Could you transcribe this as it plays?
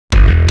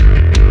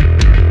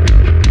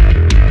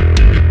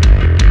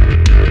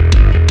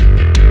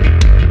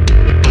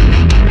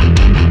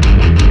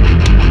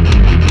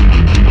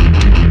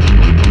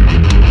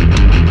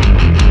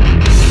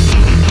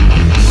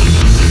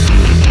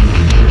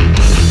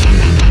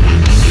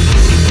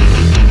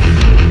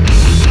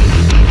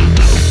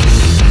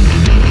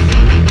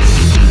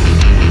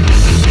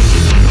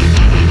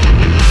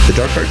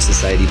Art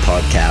Society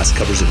podcast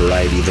covers a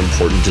variety of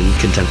important and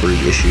contemporary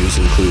issues,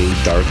 including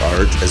dark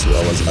art, as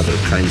well as other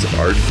kinds of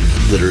art,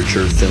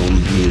 literature,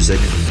 film, music,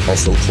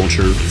 also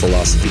culture,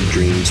 philosophy,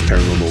 dreams,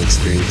 paranormal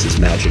experiences,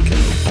 magic, and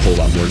a whole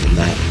lot more than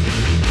that.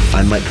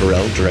 I'm Mike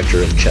Carell,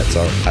 director of Chet's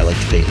Art. I Like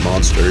to Paint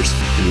Monsters,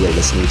 and you are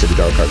listening to the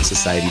Dark Art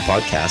Society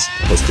podcast,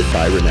 hosted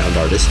by renowned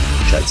artist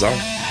Chet's Art.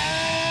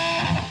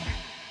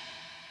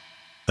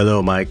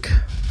 Hello, Mike.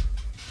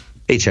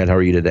 Hey, Chet, how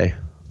are you today?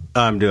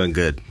 I'm doing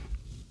good.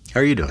 How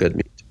are you doing?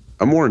 Good.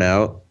 I'm worn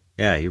out.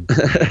 Yeah, you've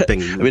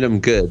been I'm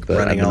good, but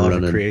running all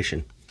over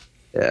creation.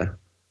 Yeah.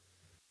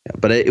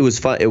 But it was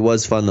fun. It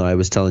was fun, though. I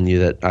was telling you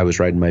that I was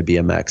riding my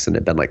BMX, and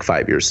it'd been like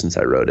 5 years since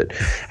I rode it.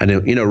 And,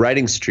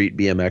 riding street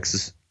BMX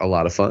is a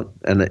lot of fun.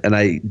 And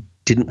I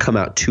didn't come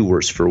out too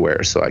worse for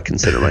wear, so I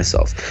consider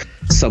myself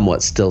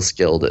somewhat still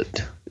skilled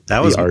at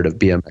the art of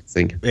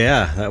BMXing.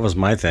 Yeah, that was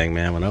my thing,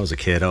 man. When I was a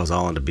kid, I was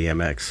all into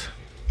BMX.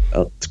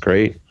 Oh, it's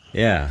great.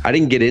 Yeah. I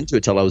didn't get into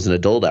it till I was an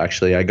adult,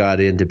 actually. I got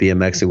into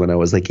BMXing when I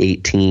was like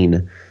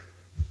 18.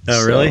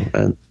 Oh, really?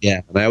 And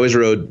I always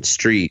rode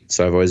street,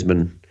 so I've always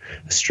been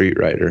a street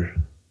rider.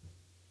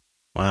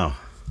 Wow.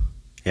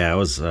 Yeah,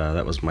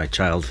 that was my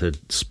childhood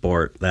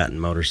sport, that and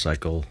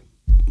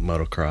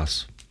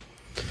motocross.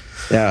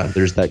 Yeah,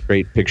 there's that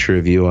great picture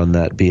of you on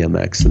that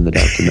BMX in the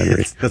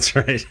documentary. That's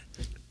right.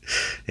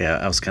 Yeah,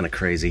 I was kind of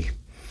crazy.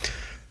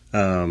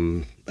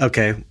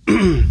 Okay.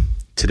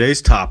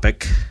 Today's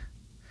topic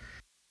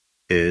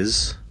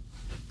is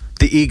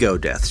the ego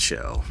death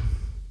show.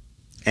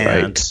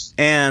 And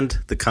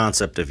the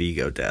concept of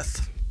ego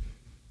death.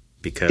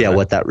 Because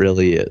what that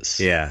really is.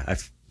 Yeah,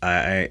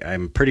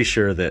 I'm pretty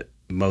sure that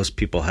most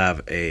people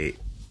have a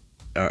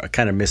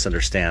kind of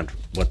misunderstand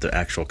what the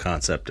actual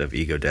concept of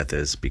ego death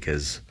is,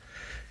 because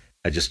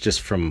I just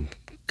from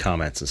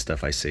comments and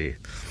stuff I see.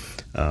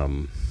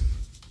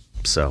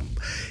 So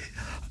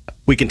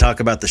we can talk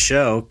about the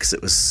show because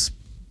it was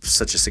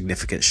such a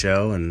significant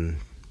show, and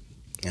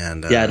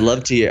I'd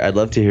love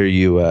to hear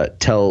you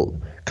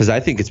tell, because I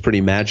think it's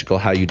pretty magical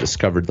how you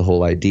discovered the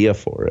whole idea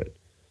for it.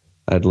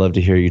 I'd love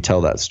to hear you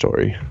tell that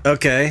story.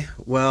 Okay.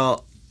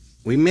 Well,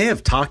 we may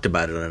have talked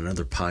about it on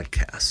another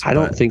podcast. I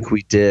don't think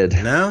we did.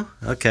 No?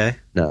 Okay.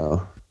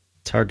 No.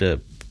 It's hard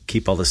to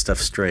keep all this stuff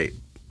straight.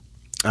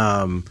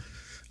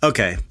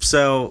 Okay.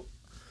 So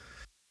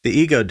the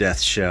Ego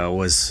Death show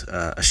was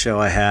a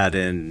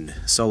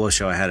solo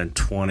show I had in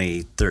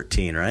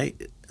 2013, right?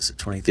 Is it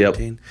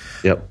 2013?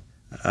 Yep.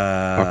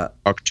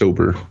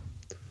 October.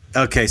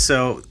 Okay.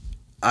 So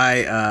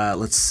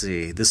let's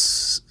see.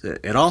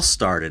 It all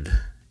started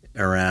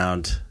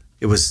around,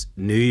 it was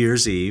New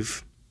Year's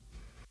Eve,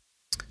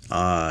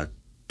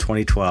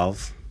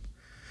 2012,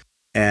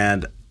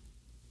 and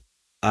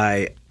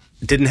I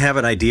didn't have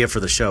an idea for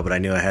the show, but I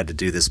knew I had to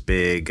do this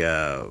big,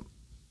 I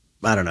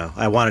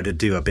wanted to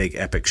do a big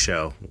epic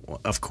show.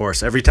 Of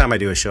course, every time I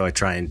do a show, I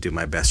try and do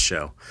my best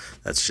show.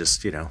 That's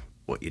just,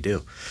 what you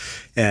do.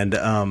 And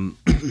I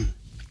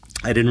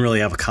didn't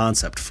really have a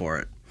concept for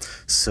it.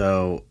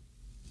 So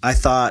I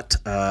thought,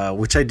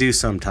 which I do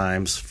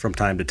sometimes from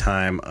time to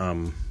time,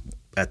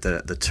 at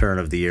the turn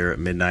of the year at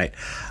midnight,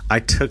 I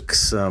took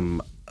some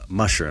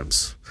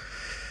mushrooms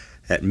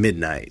at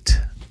midnight,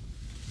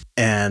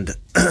 and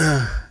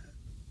I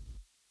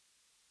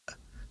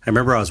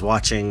remember I was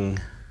watching,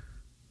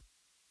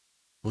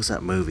 what was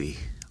that movie?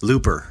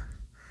 Looper.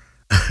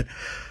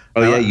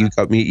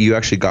 You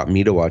actually got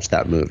me to watch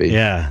that movie.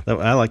 Yeah,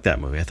 I like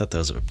that movie. I thought that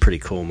was a pretty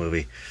cool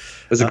movie.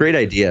 It was a great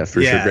idea,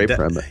 for sure. Great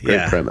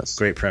premise.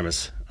 Great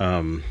premise.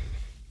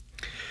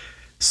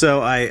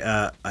 So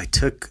I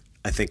took,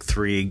 I think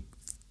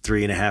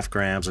 3.5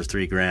 grams or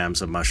 3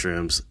 grams of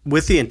mushrooms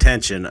with the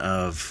intention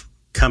of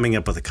coming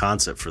up with a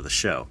concept for the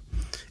show,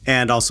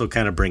 and also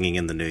kind of bringing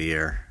in the new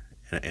year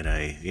in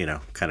a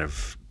kind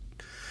of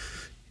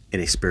in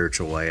a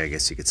spiritual way, I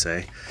guess you could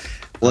say.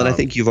 Well, and I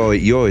think you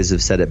always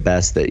have said it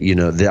best that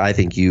I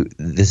think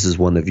this is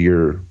one of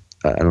your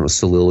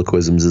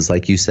soliloquisms, is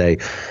like you say,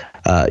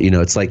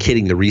 it's like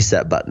hitting the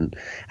reset button.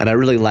 And I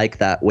really like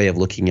that way of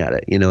looking at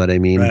it. You know what I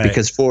mean? Right.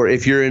 Because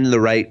if you're in the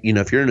right,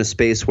 if you're in a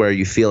space where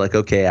you feel like,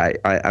 okay,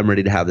 I'm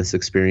ready to have this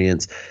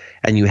experience,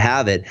 and you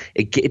have it,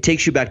 it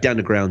takes you back down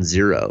to ground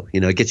zero.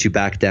 It gets you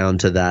back down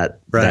to that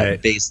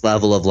base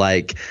level of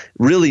like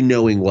really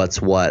knowing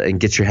what's what, and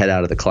get your head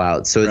out of the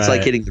clouds. So it's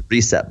like hitting the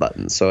reset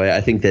button. So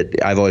I think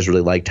that I've always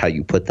really liked how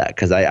you put that,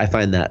 because I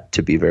find that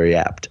to be very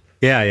apt.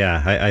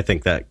 Yeah. I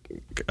think that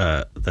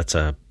that's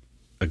a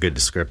good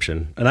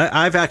description. And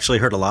I've actually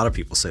heard a lot of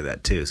people say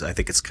that too. So I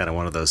think it's kind of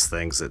one of those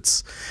things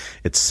it's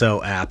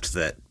so apt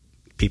that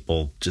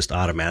people just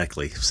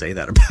automatically say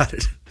that about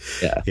it.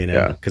 Yeah.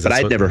 But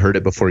I'd never heard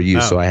it before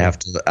you, so I have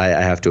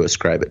to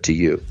ascribe it to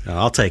you.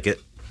 I'll take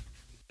it.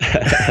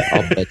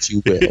 I'll bet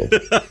you will.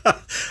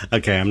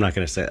 Okay, I'm not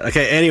going to say it.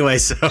 Okay, anyway,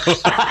 so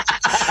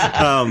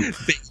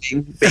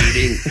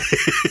baiting.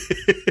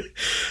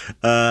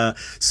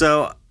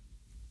 So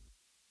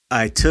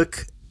I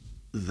took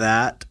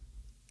that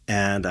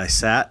and I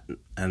sat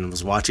and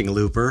was watching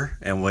Looper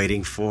and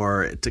waiting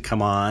for it to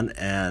come on,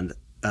 and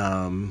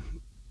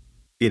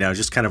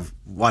just kind of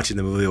watching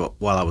the movie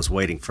while I was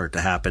waiting for it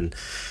to happen.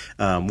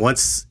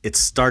 Once it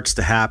starts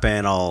to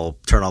happen, I'll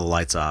turn all the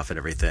lights off and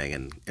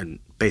everything, and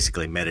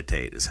basically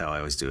meditate is how I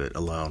always do it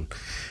alone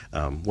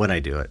when I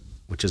do it,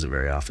 which isn't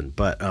very often.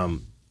 But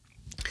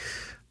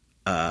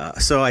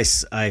so I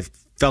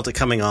felt it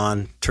coming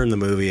on, turned the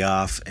movie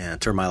off,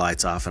 and turned my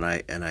lights off, and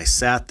I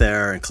sat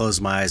there and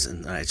closed my eyes,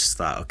 and I just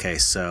thought, okay,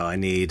 so I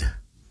need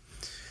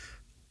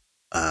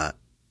a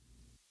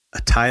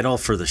title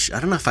for the show.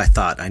 I don't know if I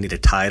thought I need a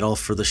title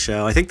for the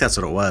show. I think that's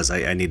what it was.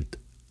 I need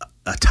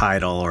a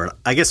title, or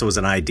I guess it was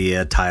an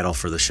idea title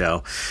for the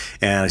show.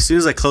 And as soon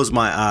as I closed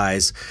my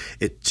eyes,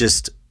 it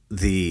just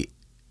the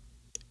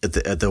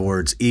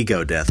words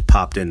ego death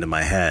popped into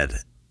my head.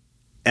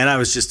 And I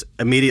was just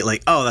immediately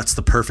like, oh, that's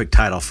the perfect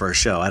title for a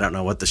show. I don't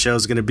know what the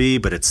show's going to be,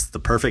 but it's the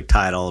perfect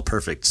title,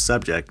 perfect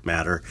subject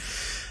matter.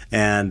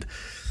 And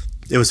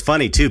it was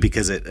funny too,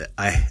 because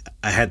I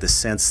had the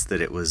sense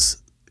that it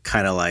was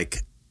kind of like,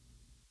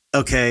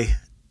 okay,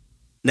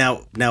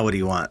 now what do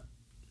you want?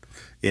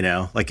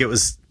 Like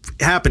it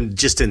happened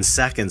just in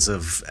seconds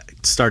of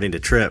starting to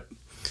trip.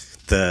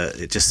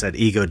 It just said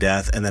ego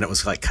death, and then it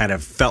was like kind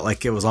of felt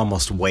like it was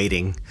almost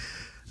waiting.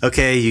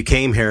 Okay, you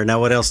came here, now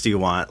what else do you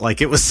want?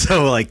 Like it was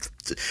so like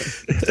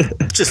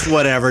just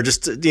whatever,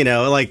 just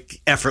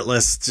like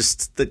effortless,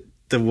 just the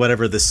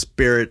whatever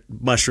the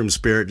mushroom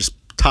spirit just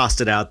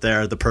tossed it out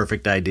there, the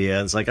perfect idea.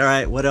 And it's like, all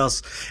right, what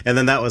else? And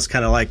then that was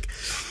kind of like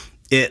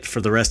it for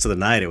the rest of the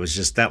night. It was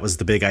just, that was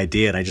the big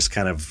idea, and I just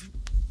kind of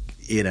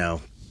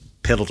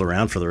piddled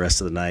around for the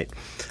rest of the night.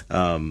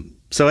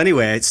 So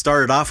anyway, I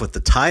started off with the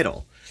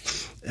title,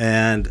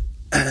 and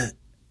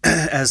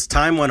as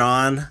time went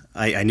on,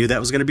 I knew that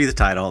was going to be the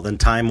title. Then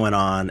time went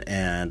on,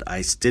 and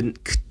I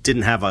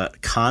didn't have a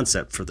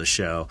concept for the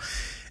show,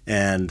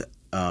 and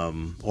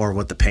or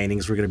what the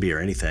paintings were going to be or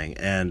anything.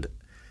 And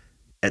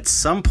at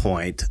some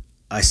point,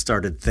 I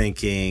started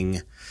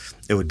thinking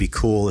it would be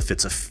cool if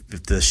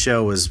if the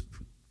show was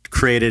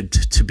created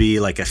to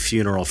be like a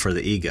funeral for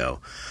the ego.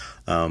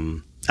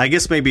 I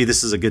guess maybe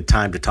this is a good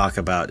time to talk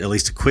about at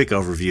least a quick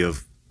overview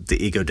of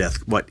the ego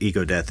death, what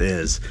ego death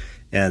is.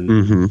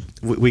 And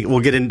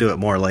we'll get into it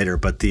more later,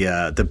 but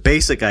the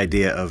basic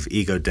idea of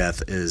ego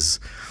death is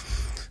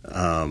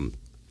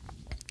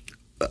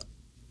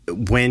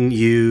when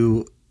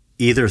you,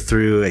 either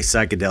through a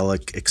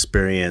psychedelic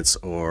experience,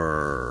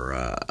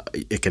 or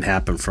it can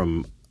happen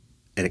from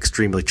an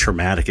extremely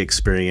traumatic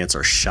experience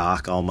or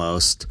shock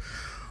almost,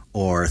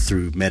 or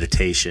through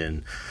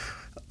meditation,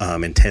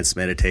 intense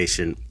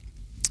meditation,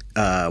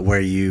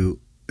 where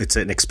it's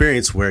an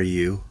experience where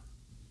you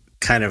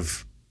kind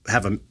of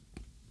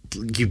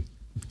you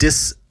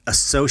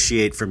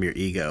disassociate from your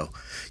ego.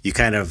 You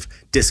kind of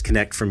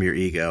disconnect from your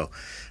ego,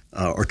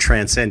 or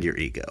transcend your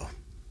ego.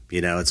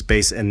 It's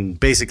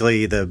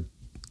basically the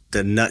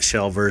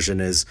nutshell version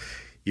is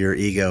your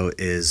ego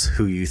is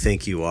who you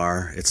think you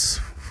are.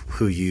 It's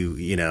who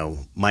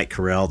Mike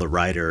Carell, the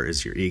writer,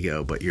 is your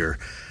ego, but your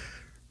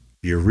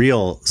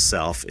real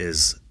self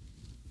is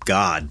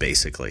God,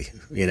 basically,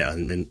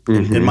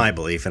 in my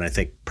belief, and I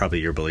think probably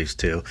your beliefs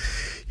too.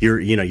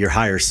 Your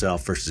higher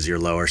self versus your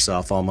lower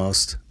self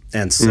almost.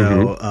 And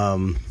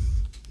so,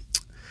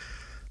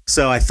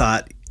 so I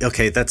thought,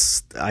 okay,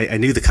 I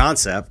knew the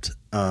concept.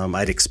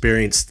 I'd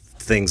experienced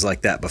things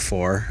like that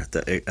before.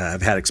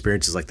 I've had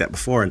experiences like that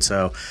before. And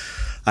so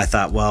I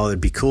thought, well,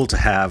 it'd be cool to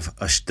have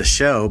the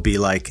show be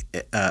like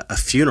a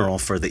funeral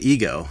for the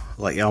ego,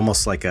 like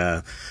almost like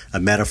a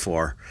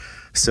metaphor,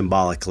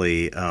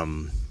 symbolically,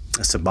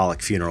 a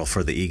symbolic funeral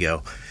for the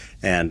ego.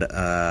 And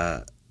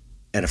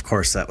of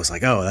course that was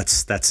like, oh,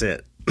 that's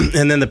it.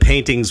 And then the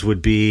paintings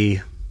would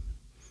be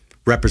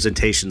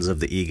representations of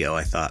the ego,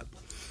 I thought,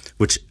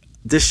 which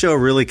this show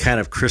really kind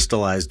of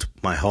crystallized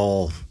my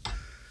whole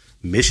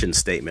mission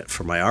statement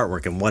for my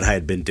artwork and what I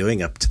had been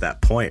doing up to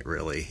that point,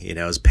 really,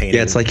 as painting.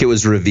 Yeah, it's like it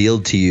was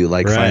revealed to you,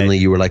 like, right. Finally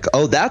you were like,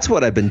 oh, that's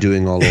what I've been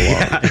doing all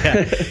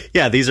along.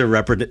 Yeah, these are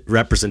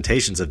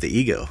representations of the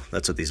ego.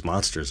 That's what these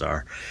monsters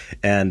are.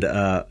 And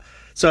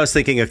so I was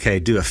thinking, okay,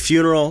 do a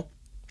funeral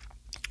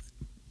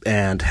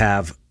and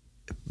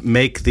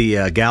make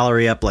the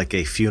gallery up like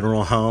a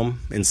funeral home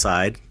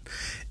inside,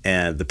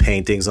 and the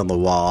paintings on the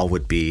wall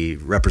would be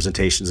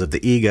representations of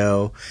the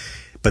ego,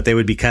 but they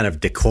would be kind of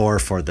decor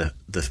for the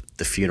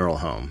funeral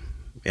home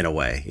in a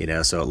way,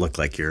 so it looked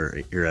like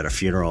you're at a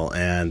funeral.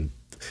 And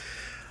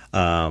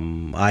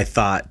I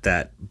thought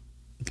that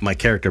my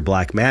character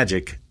Black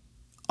Magic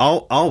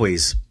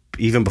always,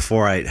 even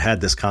before I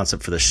had this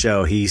concept for the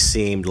show, he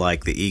seemed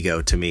like the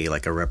ego to me,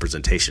 like a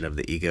representation of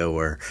the ego,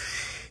 where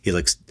he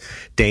looks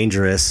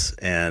dangerous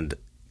and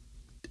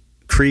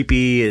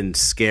creepy and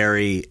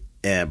scary,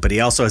 but he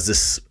also has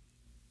this,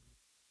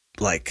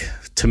 like,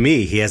 to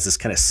me, he has this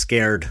kind of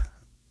scared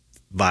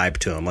vibe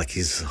to him, like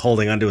he's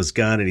holding onto his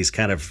gun and he's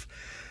kind of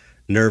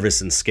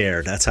nervous and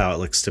scared. That's how it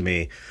looks to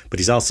me. But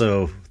he's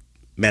also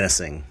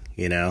menacing,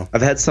 you know?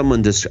 I've heard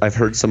someone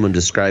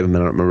describe him, I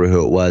don't remember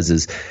who it was,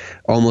 as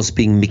almost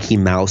being Mickey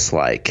Mouse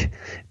like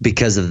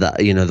because of the,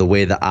 you know, the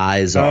way the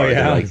eyes are.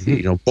 yeah. They're like,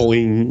 you know,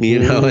 boing, you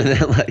know, and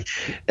then like,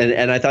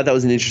 and I thought that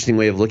was an interesting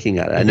way of looking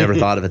at it. I never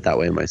thought of it that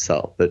way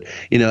myself, but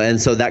you know,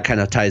 and so that kind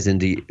of ties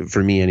into,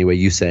 for me anyway,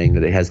 you saying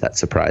that it has that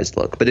surprised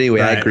look. But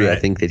anyway, I agree. I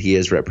think that he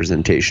is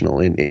representational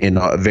in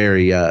a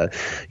very,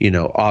 you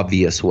know,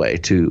 obvious way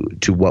to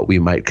what we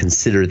might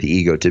consider the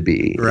ego to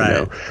be. Right. You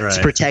know? It's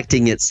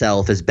protecting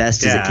itself as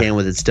best as it can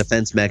with its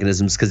defense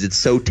mechanisms because it's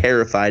so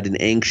terrified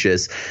and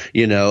anxious,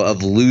 you know,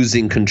 of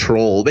losing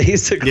control,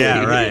 basically.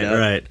 Yeah, right, you know?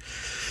 right.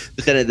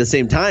 But then at the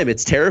same time,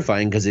 it's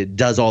terrifying because it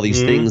does all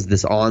these things,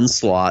 this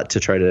onslaught to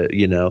try to,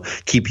 you know,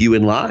 keep you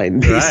in line,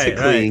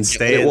 basically, and get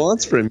what it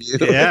wants from you.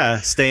 Yeah,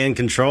 stay in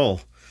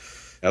control.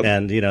 Yep.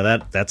 And, you know,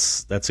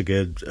 that's a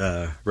good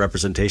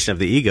representation of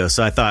the ego.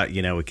 So I thought,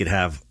 you know, we could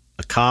have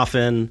a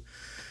coffin,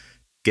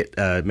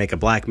 make a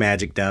black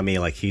magic dummy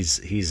like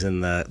he's in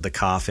the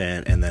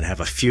coffin, and then have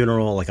a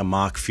funeral, like a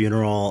mock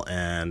funeral.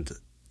 And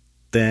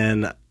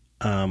then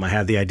I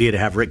had the idea to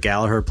have Rick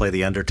Gallagher play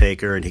the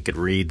Undertaker, and he could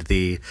read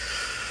the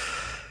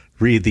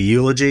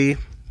eulogy.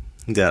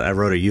 That I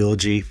wrote a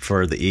eulogy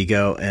for the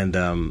ego, and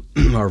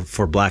or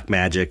for black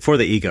magic, for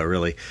the ego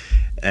really.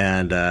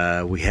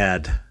 And we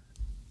had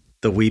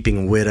the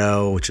Weeping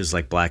Widow, which is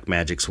like black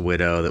magic's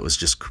widow, that was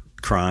just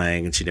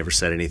crying, and she never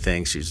said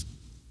anything. She's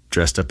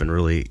dressed up in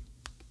really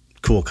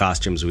cool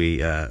costumes we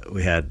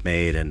had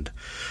made, and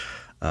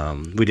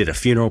we did a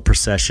funeral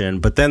procession.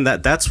 But then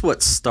that's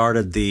what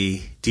started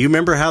the. Do you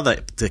remember how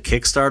the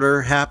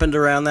Kickstarter happened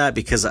around that?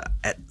 Because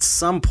at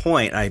some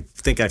point, I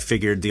think I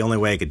figured the only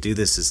way I could do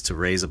this is to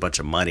raise a bunch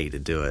of money to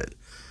do it.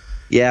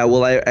 Yeah,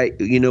 well, I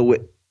you know,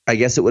 I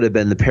guess it would have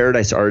been the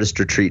Paradise Artist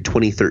Retreat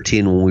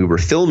 2013 when we were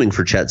filming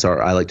for Chet's Art,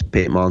 I Like to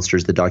Paint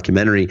Monsters, the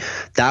documentary.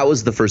 That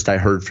was the first I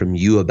heard from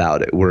you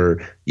about it,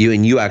 where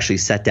you actually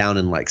sat down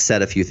and like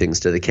said a few things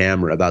to the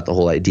camera about the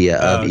whole idea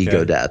of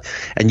ego death.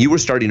 And you were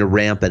starting to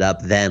ramp it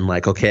up then,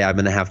 like, okay, I'm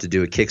going to have to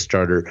do a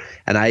Kickstarter.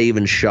 And I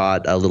even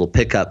shot a little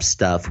pickup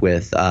stuff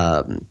with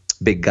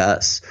Big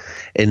Gus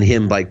and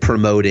him like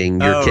promoting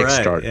your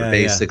Kickstarter,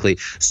 basically.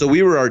 Yeah. So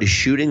we were already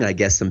shooting, I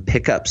guess, some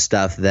pickup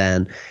stuff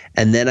then.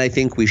 And then I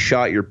think we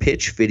shot your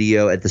pitch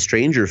video at the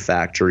Stranger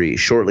Factory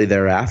shortly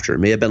thereafter. It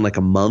may have been like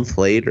a month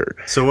later.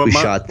 So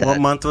what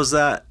month was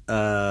that?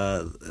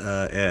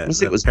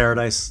 It was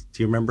Paradise.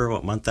 Do you remember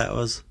what month that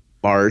was?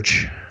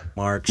 March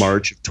of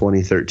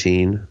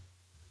 2013.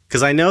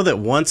 Because I know that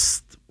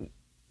once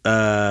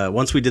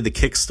we did the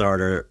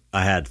Kickstarter,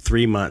 I had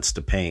 3 months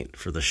to paint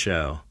for the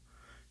show.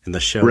 And the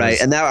show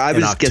and that I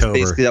was just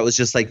basically that was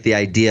just like the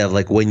idea of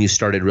like when you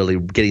started really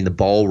getting the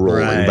ball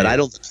rolling. Right. But I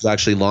don't think you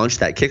actually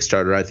launched that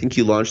Kickstarter. I think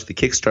you launched the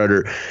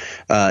Kickstarter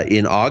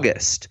in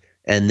August,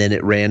 and then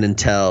it ran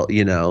until,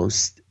 you know,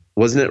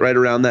 wasn't it right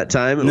around that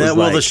time?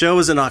 The show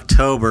was in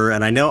October,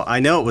 and I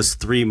know it was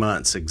 3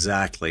 months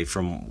exactly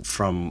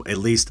from at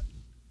least.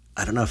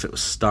 I don't know if it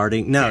was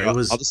starting. No, it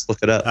was. I'll just look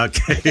it up.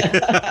 Okay,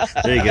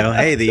 there you go.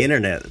 Hey, the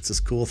internet. It's this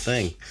cool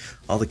thing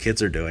all the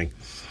kids are doing.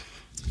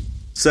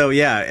 So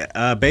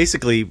yeah,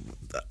 basically,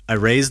 I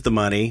raised the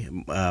money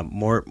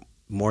more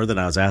than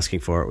I was asking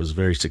for. It was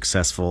very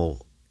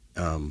successful,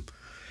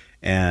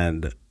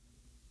 and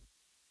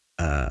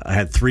I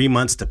had 3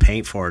 months to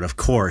paint for it, of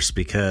course,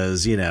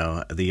 because you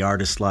know the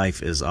artist's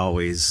life is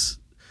always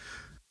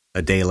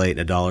a day late and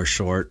a dollar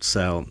short.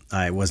 So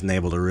I wasn't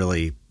able to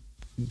really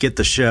get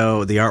the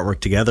artwork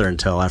together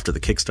until after the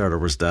Kickstarter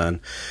was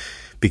done,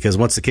 because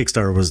once the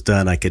Kickstarter was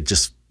done, I could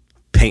just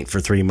paint for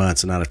 3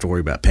 months and not have to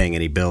worry about paying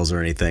any bills or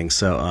anything.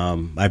 So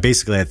I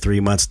basically had 3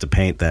 months to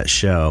paint that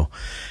show,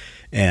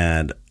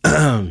 and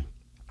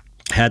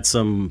had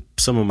some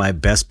of my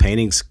best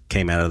paintings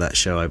came out of that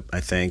show,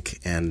 I think.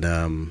 And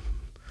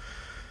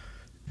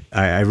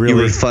I really...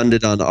 You were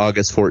funded on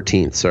August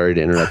 14th. Sorry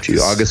to interrupt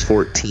you. August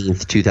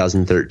 14th,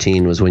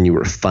 2013 was when you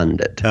were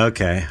funded.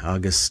 Okay,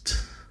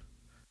 August...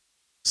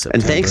 September,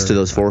 and thanks to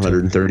those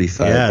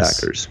 435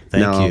 backers.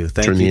 Thank you.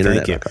 Turn the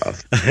internet back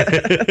off.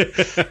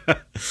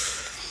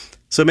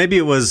 So maybe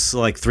it was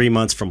like 3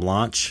 months from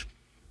launch,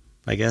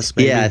 I guess.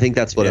 Maybe. Yeah, I think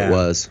that's what it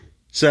was.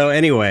 So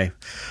anyway,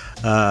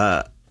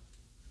 so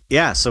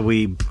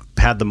we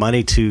had the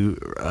money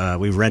to,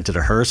 we rented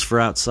a hearse for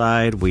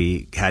outside.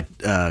 We had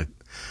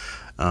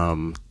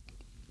Todd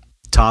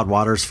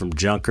Waters from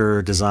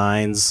Junker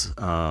Designs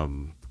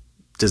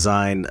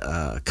design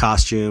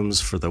costumes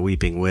for the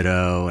Weeping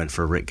Widow and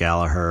for Rick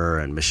Gallagher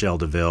and Michelle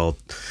DeVille.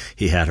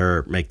 He had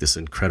her make this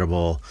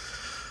incredible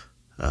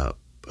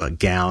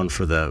gown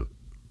for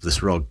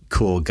this real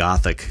cool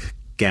gothic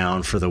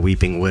gown for the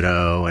Weeping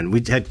Widow. And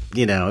we had,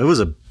 you know, it was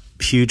a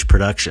huge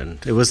production.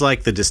 It was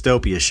like the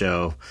Dystopia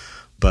show,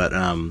 but,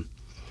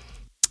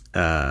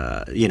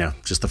 you know,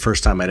 just the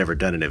first time I'd ever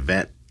done an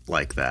event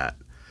like that,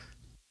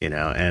 you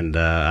know, and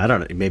I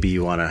don't know, maybe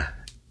you want to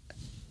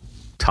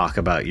talk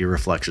about your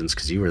reflections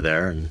because you were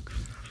there. And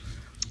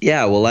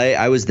Yeah, well,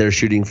 I was there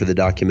shooting for the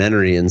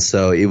documentary, and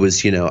so it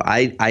was,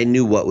 I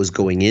knew what was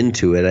going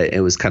into it. It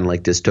was kind of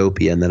like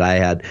dystopia, and that I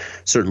had a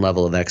certain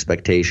level of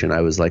expectation.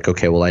 I was like,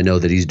 okay, well, I know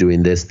that he's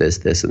doing this, this,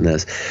 this, and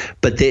this.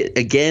 But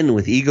again,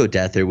 with Ego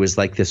Death, there was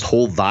like this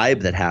whole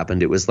vibe that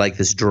happened. It was like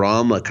this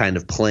drama kind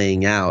of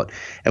playing out.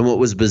 And what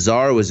was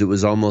bizarre was it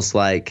was almost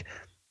like,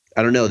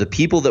 I don't know, the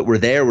people that were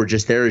there were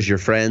just there as your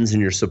friends and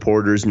your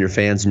supporters and your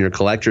fans and your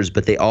collectors,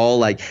 but they all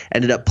like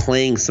ended up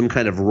playing some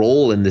kind of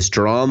role in this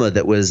drama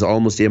that was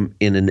almost in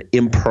an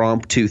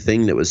impromptu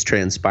thing that was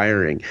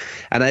transpiring.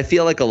 And I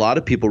feel like a lot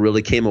of people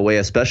really came away,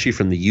 especially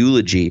from the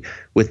eulogy,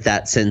 with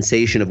that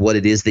sensation of what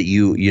it is that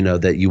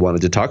that you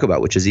wanted to talk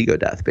about, which is ego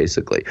death,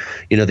 basically.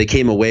 They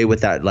came away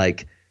with that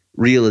like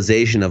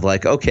realization of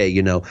like, okay,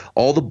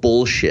 all the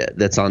bullshit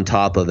that's on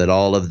top of it,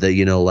 all of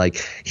the,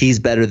 like he's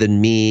better than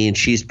me and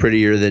she's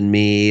prettier than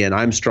me and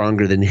I'm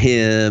stronger than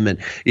him and,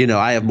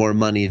 I have more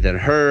money than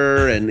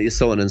her and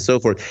so on and so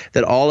forth,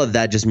 that all of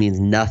that just means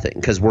nothing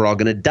because we're all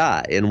going to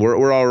die and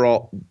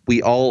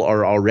we all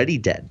are already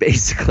dead,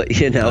 basically,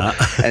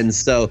 and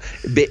so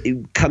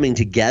coming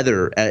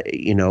together,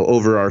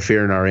 over our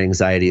fear and our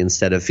anxiety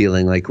instead of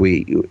feeling like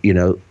we,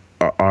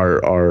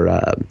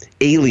 are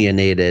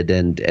alienated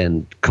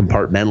and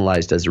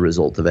compartmentalized as a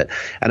result of it.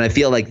 And I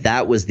feel like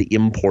that was the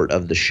import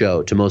of the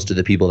show to most of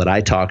the people that I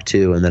talked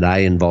to and that I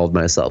involved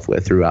myself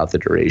with throughout the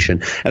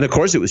duration. And of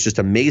course, it was just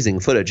amazing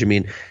footage. I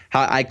mean,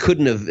 I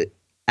couldn't have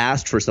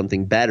asked for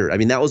something better. I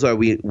mean, that was why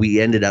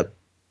we ended up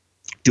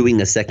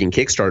doing a second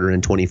Kickstarter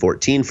in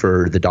 2014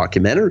 for the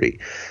documentary,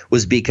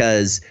 was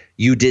because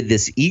you did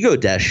this Ego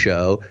Death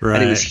show, right,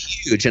 and it was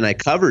huge, and I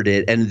covered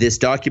it. And this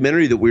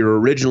documentary that we were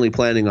originally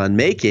planning on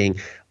making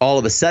all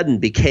of a sudden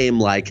became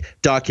like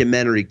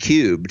documentary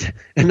cubed.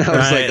 And I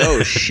was like,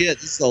 oh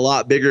shit, this is a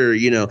lot bigger,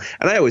 and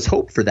I always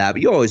hope for that,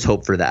 but you always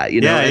hope for that,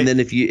 Yeah, and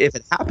then if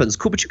it happens,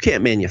 cool, but you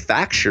can't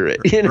manufacture it.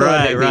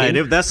 Right.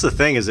 That's the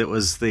thing, is it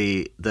was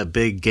the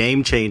big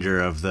game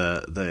changer of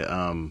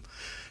the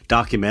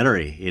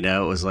documentary. It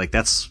was like,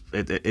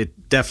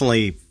 it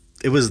definitely,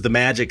 it was the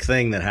magic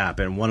thing that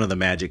happened, one of the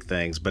magic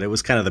things, but it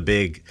was kind of the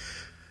big,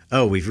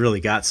 oh, we've really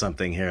got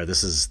something here.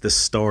 This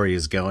story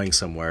is going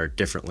somewhere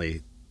different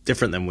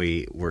than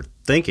we were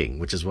thinking,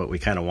 which is what we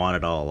kind of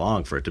wanted all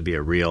along, for it to be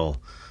a real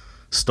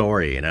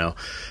story, and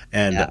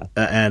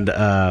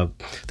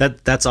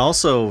that's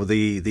also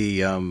the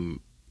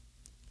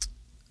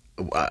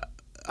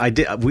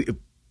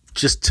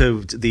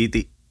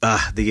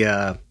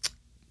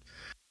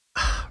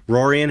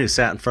Rorian, who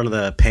sat in front of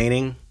the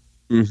painting.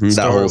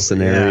 That whole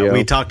scenario. Yeah,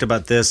 we talked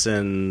about this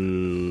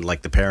in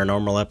like the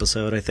paranormal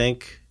episode, I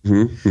think.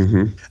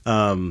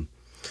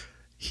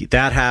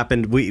 That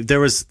happened. I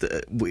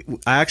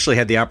actually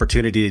had the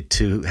opportunity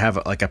to have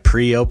like a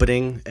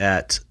pre-opening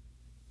at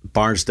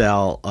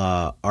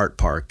Barnsdall Art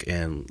Park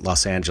in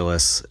Los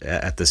Angeles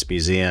at this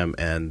museum,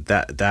 and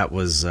that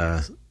was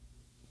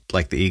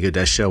like the Ego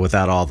Death show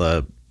without all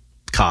the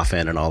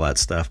coffin and all that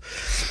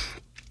stuff.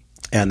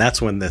 And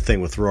that's when the thing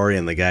with Rory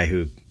and the guy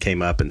who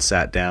came up and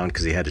sat down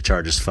because he had to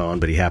charge his phone,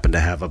 but he happened to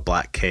have a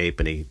black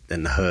cape and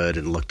the hood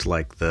and looked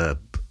like the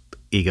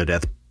Ego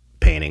Death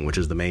painting, which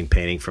is the main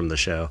painting from the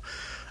show.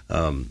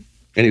 And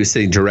he was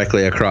sitting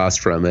directly across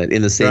from it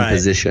in the same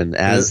position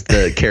as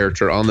the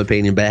character on the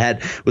painting,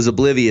 but was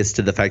oblivious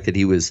to the fact that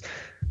he was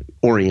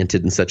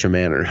oriented in such a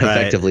manner,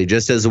 effectively,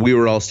 just as we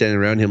were all standing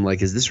around him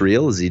like, is this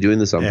real? Is he doing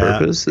this on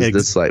purpose? Is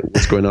this like,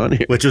 what's going on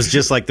here? Which was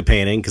just like the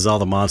painting, because all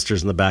the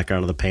monsters in the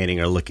background of the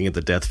painting are looking at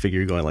the death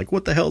figure going like,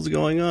 what the hell's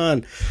going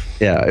on?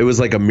 Yeah, it was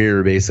like a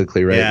mirror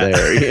basically there.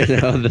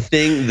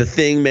 The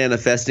thing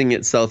manifesting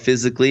itself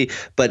physically,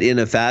 but in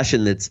a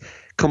fashion that's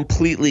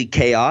completely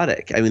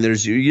chaotic. I mean,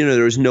 there's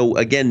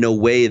no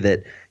way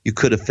that you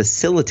could have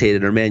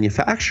facilitated or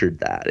manufactured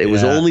that. It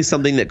was only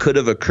something that could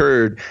have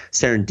occurred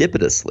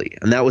serendipitously,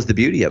 and that was the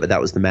beauty of it.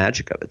 That was the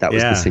magic of it. That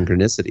was the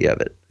synchronicity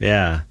of it.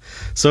 Yeah.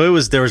 So it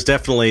was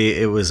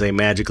a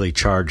magically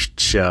charged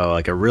show,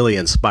 like a really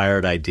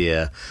inspired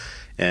idea,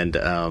 and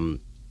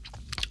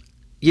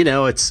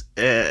it's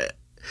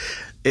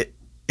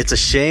a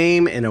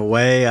shame in a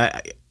way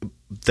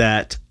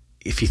that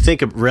if you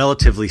think of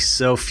relatively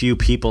so few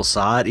people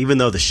saw it, even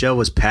though the show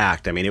was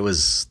packed. I mean, there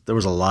was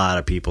a lot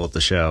of people at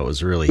the show. It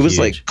was really huge. It was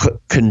like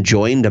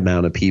conjoined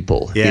amount of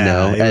people,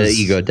 at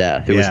Ego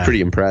Death. It was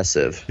pretty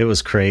impressive. It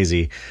was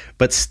crazy.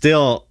 But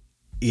still,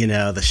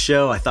 the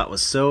show I thought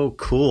was so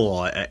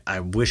cool. I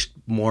wished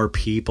more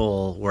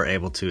people were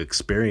able to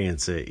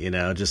experience it,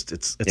 just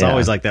it's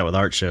always like that with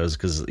art shows,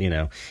 because,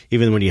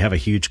 even when you have a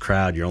huge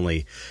crowd, you're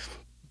only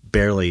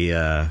barely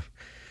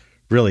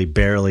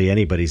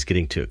anybody's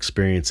getting to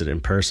experience it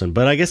in person.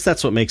 But I guess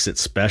that's what makes it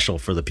special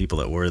for the people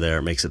that were there.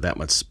 It makes it that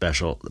much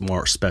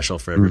more special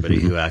for everybody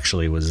who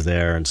actually was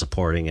there and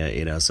supporting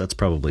it, so that's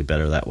probably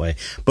better that way.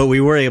 But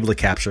we were able to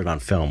capture it on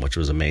film, which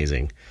was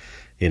amazing,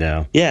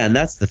 Yeah, and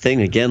that's the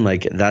thing again,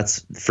 like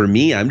that's for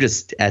me, I'm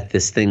just at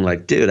this thing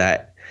like, dude,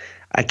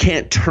 I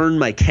can't turn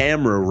my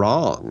camera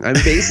wrong. I'm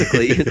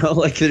basically,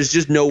 like there's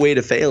just no way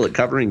to fail at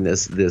covering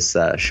this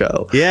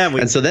show. Yeah.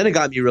 And so then it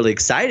got me really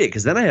excited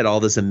because then I had all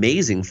this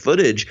amazing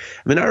footage.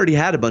 I mean, I already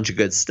had a bunch of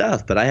good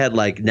stuff, but I had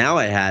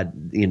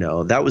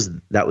that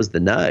was the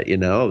nut,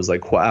 I was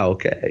like, wow,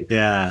 okay.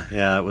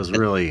 Yeah. It was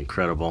really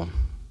incredible.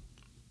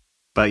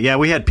 But yeah,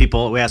 we asked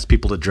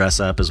people to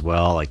dress up as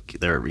well. Like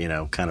they're,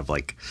 kind of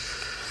like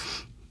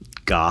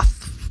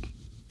goth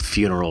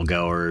funeral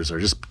goers or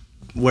just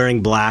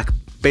wearing black.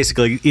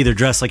 Basically, either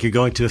dress like you're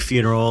going to a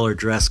funeral or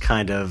dress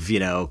kind of,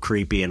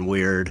 creepy and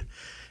weird.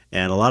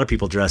 And a lot of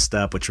people dressed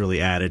up, which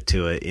really added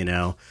to it, And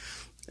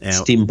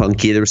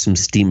steampunky. There were some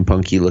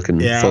steampunky looking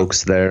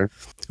folks there.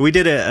 We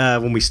did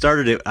it when we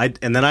started it.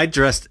 I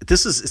dressed.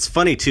 It's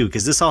funny too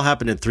because this all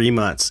happened in 3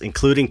 months,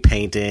 including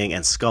painting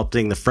and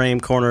sculpting the frame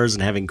corners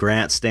and having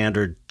Grant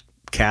Standard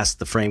cast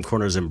the frame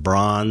corners in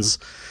bronze.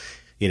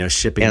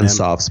 Shipping and them.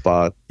 Soft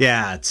Spot.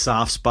 Yeah, it's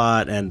Soft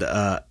Spot. And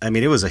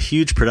it was a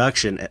huge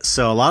production.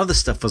 So a lot of the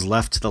stuff was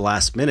left to the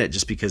last minute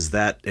just because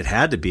it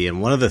had to be.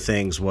 And one of the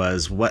things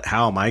was,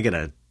 how am I going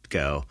to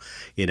go?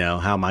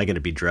 How am I going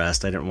to be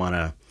dressed? I didn't want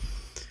to,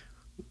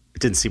 it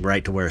didn't seem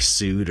right to wear a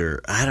suit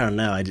or I don't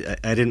know. I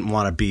didn't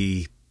want to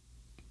be,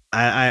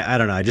 I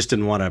don't know. I just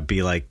didn't want to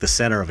be like the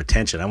center of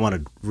attention. I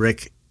wanted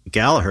Rick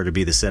Gallagher to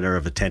be the center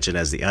of attention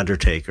as the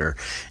Undertaker,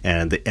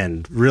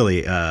 and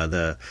really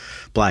the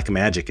black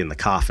magic in the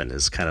coffin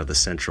is kind of the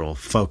central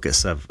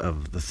focus of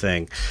the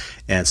thing.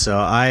 And so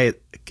I,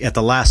 at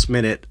the last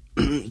minute,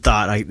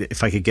 thought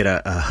if I could get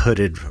a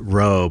hooded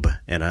robe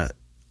and a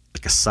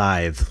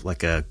scythe,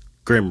 like a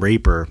Grim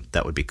Reaper,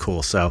 that would be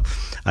cool. So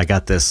I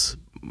got this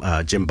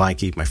Jim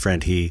Beinke, my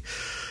friend. He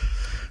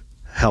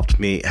helped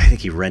me. I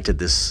think he rented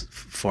this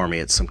for me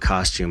at some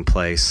costume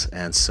place,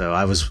 and so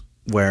I was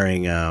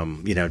wearing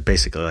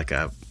basically like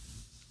a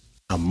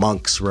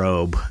monk's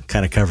robe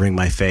kind of covering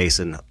my face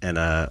and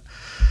a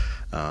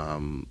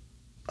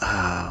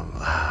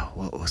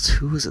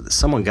who was it?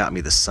 Someone got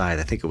me the scythe.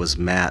 I think it was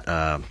Matt,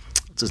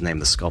 what's his name,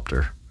 the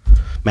sculptor,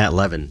 Matt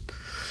Levin.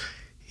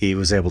 He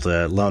was able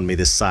to loan me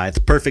this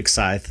scythe, perfect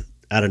scythe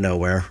out of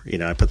nowhere.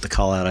 I put the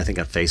call out, I think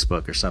on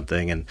Facebook or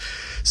something. And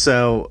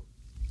so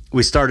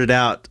we started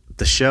out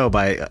the show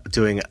by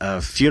doing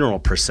a funeral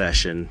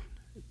procession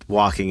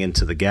walking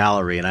into the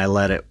gallery, and I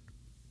led it,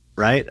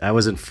 right? I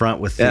was in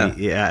front with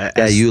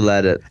you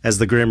led it as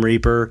the Grim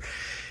Reaper,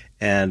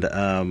 and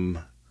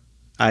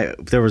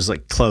there was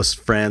like close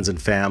friends and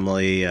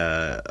family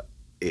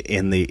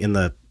in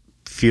the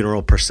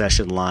funeral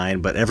procession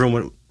line, but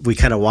we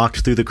kind of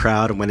walked through the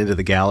crowd and went into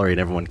the gallery, and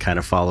everyone kind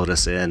of followed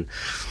us in.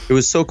 It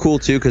was so cool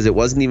too because it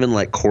wasn't even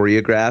like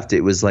choreographed.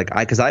 It was like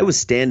because I was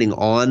standing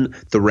on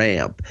the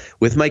ramp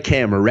with my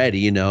camera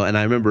ready, and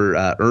I remember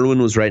Erwin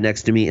was right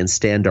next to me and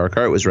Stan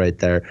Darkart was right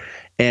there.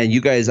 And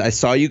I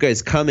saw you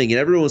guys coming, and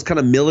everyone was kind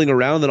of milling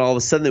around. And all of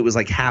a sudden, it was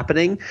like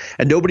happening,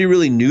 and nobody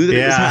really knew that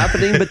it was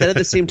happening. But then at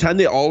the same time,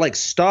 they all like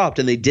stopped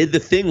and they did the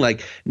thing.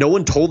 Like no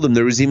one told them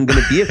there was even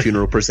going to be a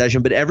funeral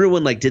procession, but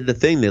everyone like did the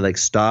thing. They like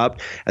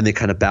stopped and they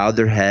kind of bowed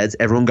their heads.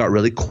 Everyone got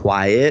really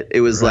quiet.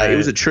 It was like it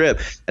was a trip.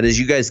 And as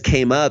you guys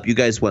came up, you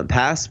guys went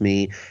past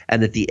me,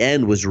 and at the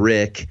end was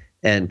Rick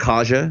and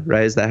Kaja,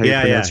 right? Is that how you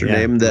pronounce her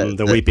name?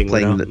 The weeping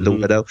playing widow. The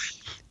widow.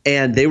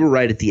 And they were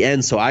right at the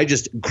end, so I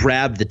just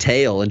grabbed the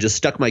tail and just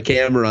stuck my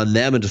camera on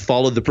them and just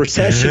followed the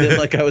procession. And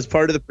like I was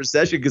part of the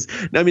procession because,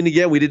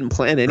 again, we didn't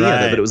plan any of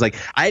it, but it was like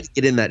I had to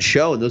get in that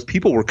show, and those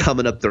people were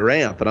coming up the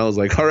ramp, and I was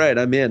like, all right,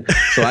 I'm in.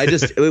 So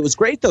it was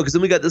great though because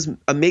then we got this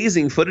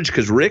amazing footage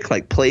because Rick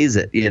like plays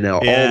it, all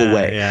the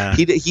way. Yeah.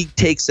 He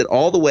takes it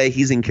all the way.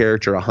 He's in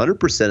character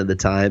 100% of the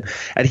time,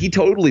 and he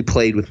totally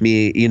played with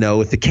me,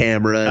 with the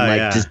camera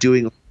and just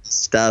doing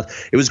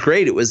stuff. It was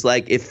great. It was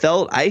like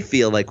I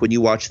feel like when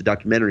you watch the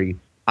documentary,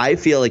 I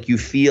feel like you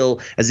feel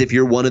as if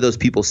you're one of those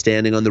people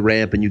standing on the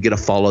ramp and you get to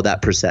follow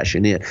that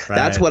procession in. Right.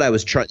 That was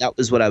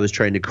what I was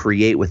trying to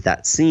create with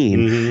that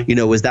scene.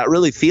 Mm-hmm. Was that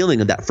really feeling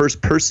of that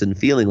first person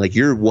feeling like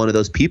you're one of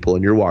those people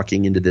and you're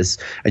walking into this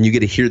and you get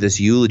to hear this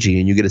eulogy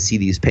and you get to see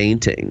these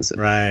paintings.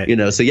 Right.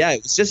 So yeah,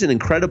 it's just an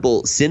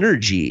incredible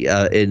synergy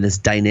in this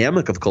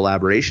dynamic of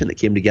collaboration that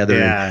came together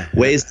in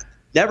ways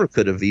never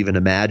could have even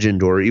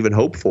imagined or even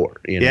hoped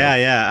for.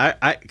 Yeah.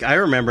 I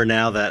remember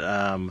now that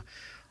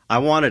I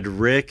wanted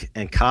Rick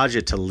and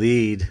Kaja to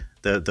lead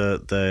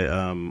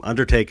the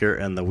Undertaker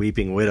and the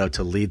Weeping Widow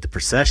to lead the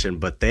procession,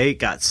 but they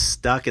got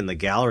stuck in the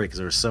gallery because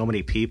there were so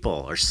many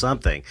people or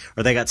something,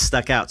 or they got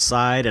stuck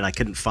outside and I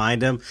couldn't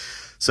find them.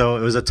 So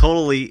it was a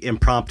totally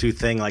impromptu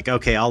thing. Like,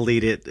 okay, I'll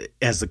lead it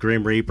as the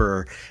Grim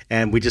Reaper,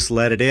 and we just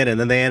let it in, and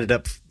then they ended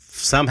up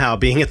somehow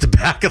being at the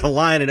back of the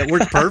line, and it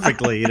worked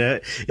perfectly.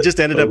 It just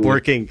ended up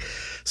working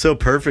so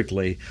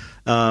perfectly.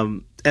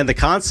 And the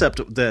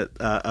concept that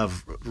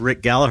of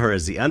Rick Gallagher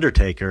as the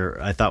Undertaker,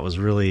 I thought was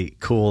really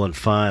cool and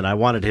fun. I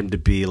wanted him to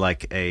be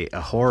like a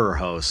horror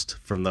host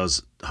from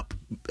those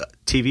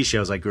TV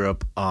shows I grew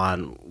up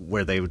on,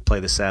 where they would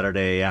play the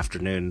Saturday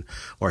afternoon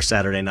or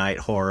Saturday night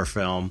horror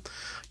film,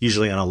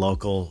 usually on a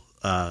local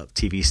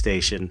TV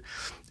station,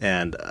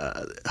 and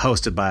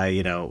hosted by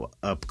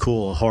a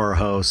cool horror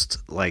host.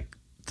 Like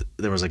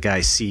there was a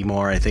guy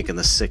Seymour, I think, in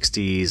the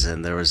 '60s,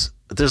 and there's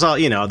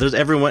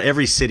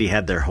every city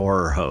had their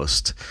horror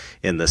host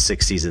in the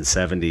 '60s and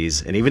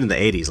 '70s, and even in the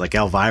 '80s. Like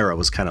Elvira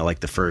was kind of like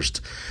the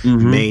first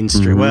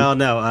mainstream. Well,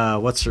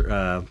 no,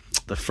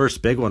 the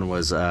first big one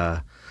was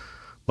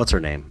what's her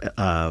name?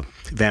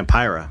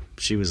 Vampira.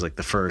 She was like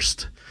the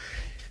first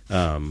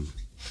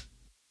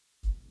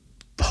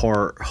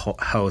horror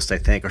host, I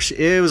think,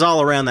 it was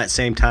all around that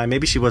same time.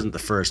 Maybe she wasn't the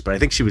first, but I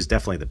think she was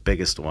definitely the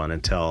biggest one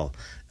until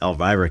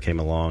Elvira came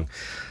along.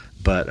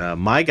 But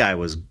my guy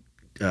was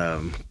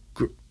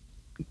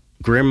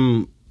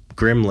Grimley.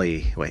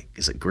 Wait,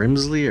 is it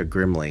Grimsley or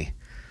Grimley?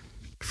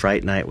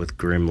 Fright Night with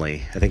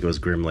Grimley. I think it was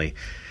Grimley.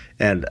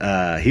 And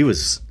he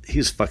was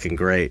fucking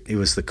great. He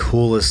was the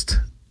coolest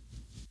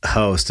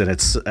host, and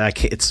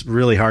it's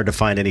really hard to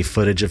find any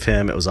footage of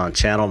him. It was on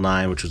Channel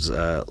 9, which was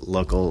a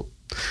local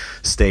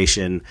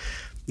station,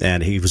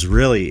 and he was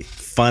really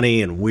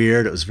funny and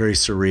weird. It was very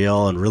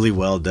surreal and really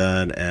well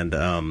done. And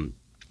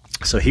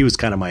so he was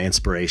kind of my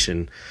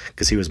inspiration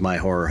because he was my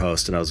horror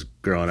host and I was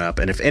growing up.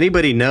 And if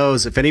anybody in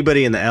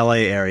the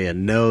LA area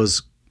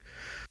knows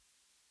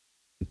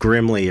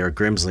Grimley or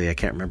Grimsley, I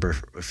can't remember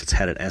if it's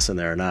had an S in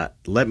there or not,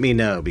 let me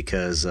know,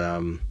 because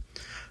I'm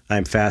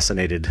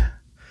fascinated.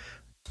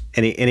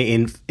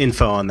 Any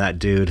info on that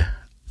dude,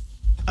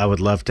 I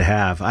would love to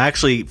have. I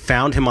actually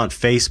found him on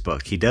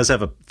Facebook. He does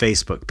have a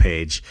Facebook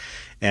page,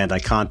 and I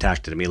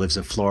contacted him. He lives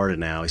in Florida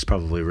now. He's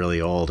probably really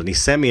old, and he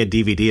sent me a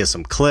DVD of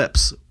some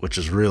clips, which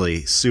is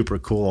really super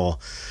cool.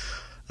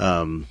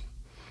 But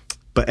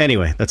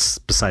anyway, that's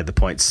beside the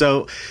point.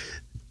 So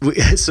we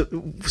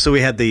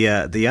had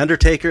the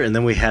Undertaker, and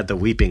then we had the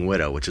Weeping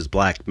Widow, which is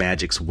Black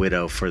Magic's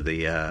widow for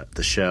the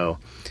show,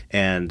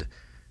 and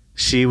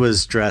she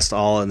was dressed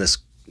all in this,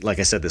 like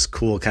I said, this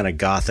cool kind of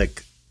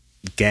gothic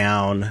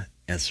gown.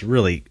 It's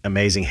really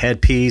amazing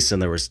headpiece,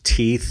 and there was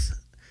teeth,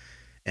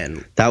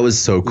 and that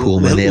was so cool,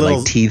 man. They had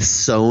like teeth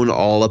sewn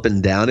all up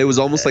and down. It was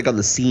almost like on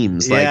the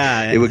seams.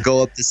 Like it would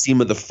go up the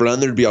seam of the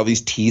front. There'd be all these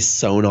teeth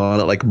sewn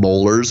on it, like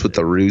molars with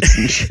the roots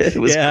and shit. It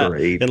was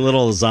great. And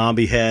little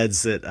zombie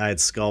heads that I had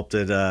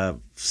sculpted,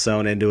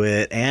 sewn into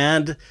it.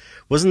 And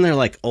wasn't there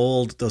like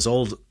those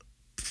old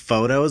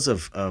photos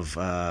of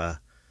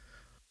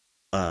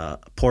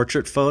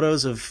portrait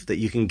photos that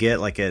you can get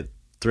like at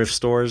thrift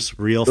stores,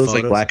 real those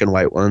photos, like black and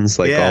white ones,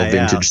 like all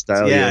vintage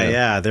style.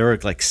 Yeah. They were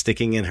like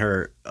sticking in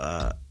her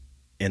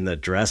in the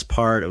dress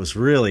part. It was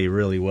really,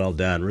 really well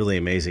done. Really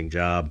amazing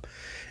job.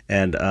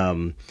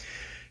 And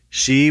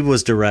she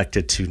was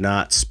directed to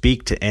not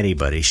speak to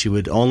anybody. She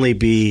would only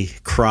be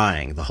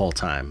crying the whole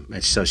time,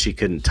 and so she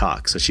couldn't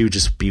talk. So she would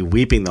just be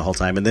weeping the whole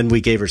time. And then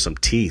we gave her some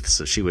teeth,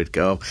 so she would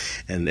go,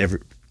 and every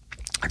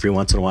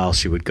once in a while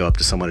she would go up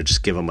to someone and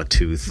just give them a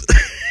tooth.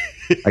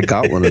 I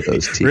got one of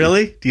those teeth.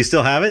 Really? Do you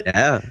still have it?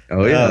 Yeah.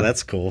 Oh yeah. Oh,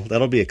 that's cool.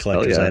 That'll be a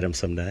collector's item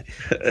someday.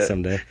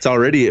 It's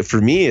already a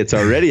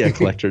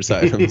collector's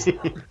item.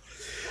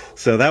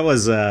 So that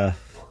was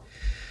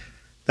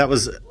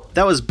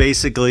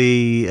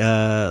basically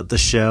the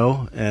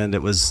show, and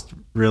it was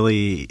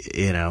really,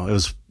 it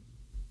was,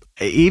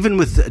 even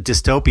with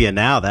Dystopia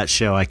now, that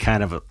show it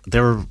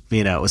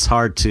was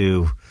hard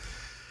to.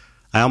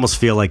 I almost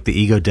feel like the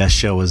Ego Death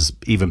show was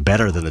even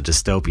better than the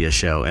Dystopia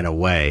show in a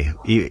way,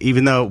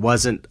 even though it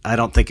wasn't. I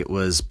don't think it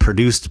was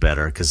produced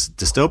better, because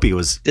Dystopia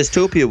was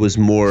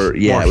more,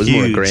 it was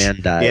huge. more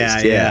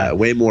aggrandized,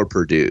 way more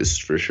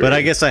produced for sure. But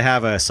I guess I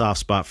have a soft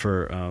spot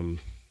for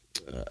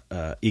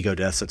Ego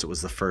Death, since it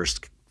was the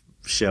first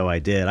show I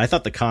did. I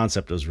thought the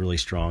concept was really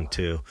strong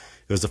too.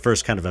 It was the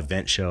first kind of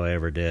event show I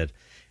ever did,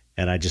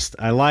 and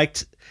I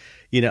liked,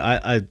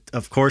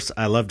 of course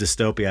I love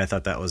Dystopia. I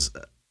thought that was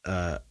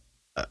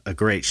a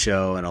great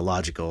show and a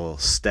logical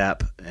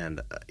step, and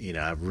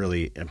I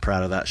really am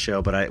proud of that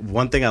show. But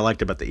one thing I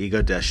liked about the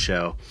Ego Death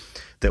show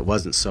that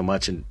wasn't so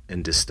much in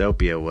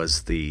Dystopia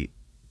was the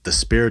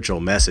spiritual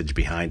message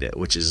behind it,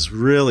 which is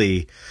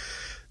really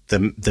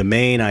the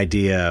main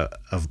idea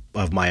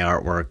of my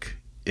artwork,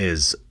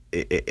 is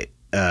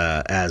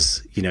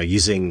as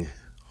using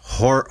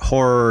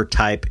horror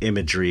type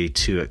imagery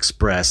to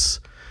express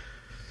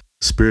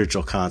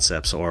spiritual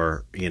concepts,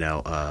 or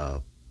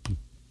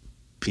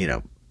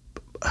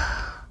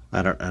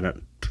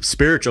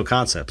spiritual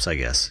concepts, I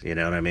guess, you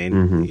know what I mean?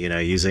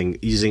 Mm-hmm.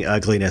 Using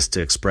ugliness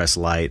to express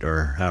light,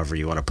 or however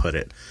you want to put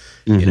it,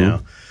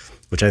 mm-hmm.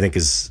 Which I think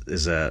is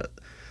the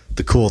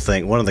cool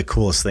thing. One of the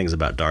coolest things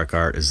about dark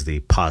art is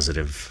the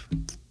positive,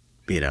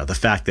 the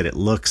fact that it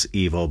looks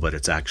evil, but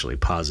it's actually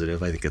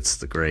positive. I think it's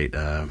the great,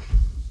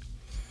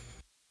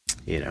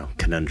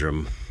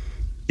 conundrum.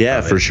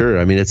 Yeah, for sure.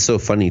 I mean, it's so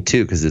funny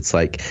too, because it's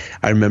like,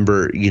 I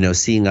remember,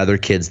 seeing other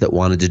kids that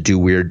wanted to do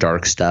weird,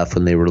 dark stuff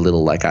when they were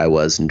little, like I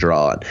was, and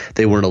draw it.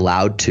 They weren't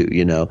allowed to,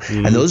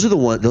 Mm-hmm. And those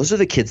are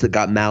the kids that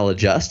got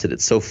maladjusted.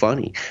 It's so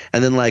funny.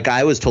 And then like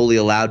I was totally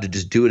allowed to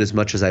just do it as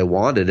much as I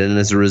wanted, and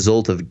as a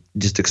result of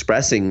just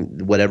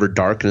expressing whatever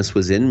darkness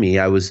was in me,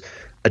 I was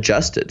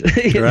adjusted.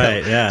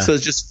 Right. Yeah. So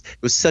it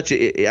was such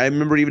I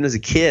remember even as a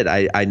kid,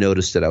 I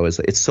noticed it. I was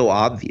like, it's so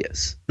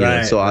obvious.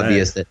 It's so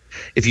obvious that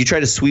if you try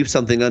to sweep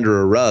something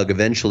under a rug,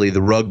 eventually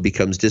the rug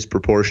becomes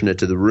disproportionate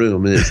to the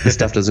room, and the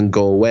stuff doesn't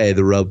go away.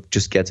 The rug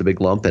just gets a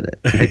big lump in it.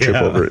 You trip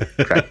over it,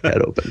 crack your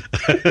head open.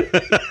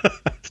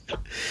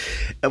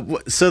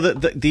 So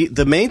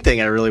the main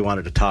thing I really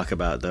wanted to talk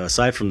about, though,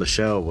 aside from the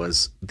show,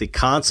 was the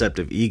concept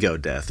of ego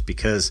death,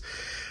 because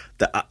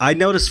I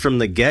noticed from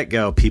the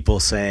get-go people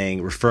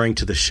referring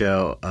to the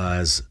show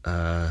as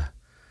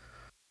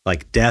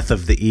like death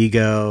of the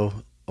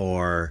ego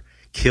or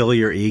kill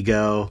your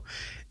ego,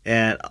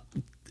 and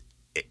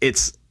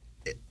it's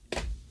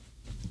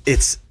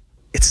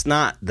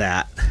not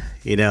that.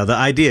 The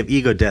idea of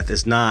ego death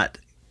is not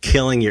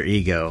killing your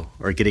ego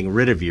or getting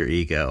rid of your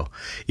ego.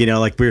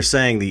 Like we were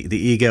saying, the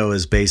ego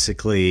is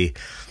basically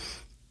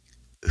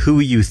who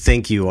you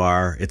think you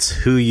are. It's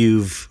who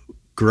you've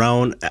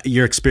grown.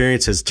 Your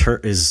experience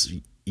is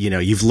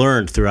you've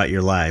learned throughout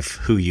your life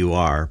who you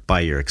are by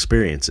your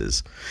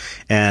experiences.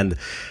 And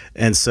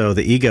so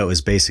the ego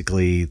is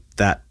basically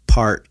that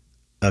part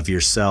of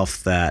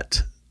yourself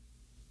that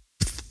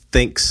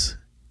thinks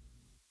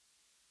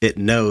it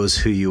knows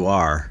who you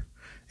are.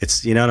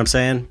 It's, you know what I'm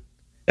saying?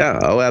 Yeah,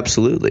 oh,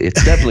 absolutely.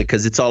 It's definitely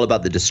because it's all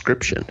about the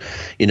description.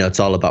 It's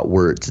all about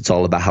words. It's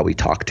all about how we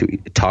talk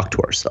to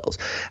ourselves.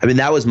 I mean,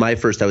 that was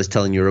I was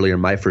telling you earlier,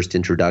 my first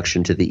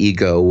introduction to the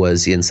ego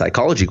was in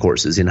psychology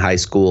courses in high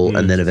school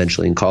and then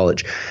eventually in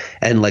college,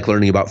 and like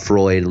learning about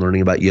Freud and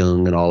learning about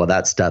Jung and all of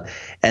that stuff.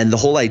 And the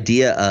whole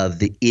idea of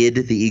the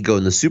id, the ego,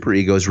 and the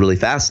superego is a really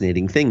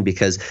fascinating thing,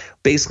 because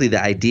basically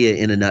the idea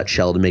in a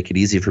nutshell, to make it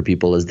easy for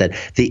people, is that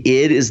the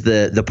id is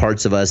the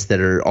parts of us that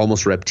are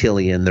almost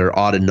reptilian. They're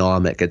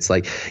autonomic. It's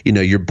like,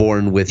 you're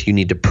born with, you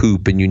need to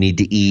poop and you need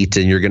to eat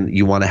and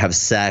you want to have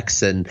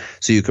sex, and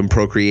so you can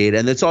procreate,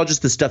 and it's all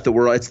just the stuff that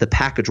it's the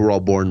package we're all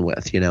born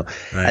with, Right.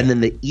 And then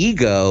the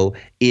ego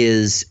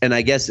is, and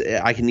I guess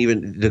I can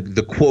even,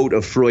 the quote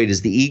of Freud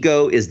is, the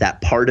ego is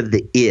that part of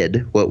the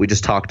id, what we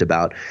just talked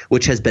about,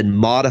 which has been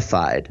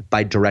modified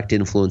by direct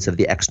influence of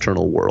the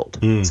external world.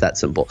 It's that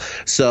simple.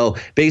 So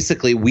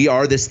basically we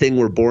are this thing,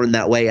 we're born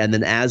that way, and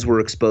then as we're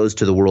exposed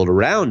to the world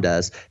around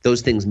us,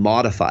 those things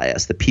modify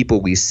us, the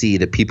people we see,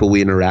 the people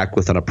we interact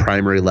with on a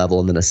primary level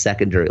and then a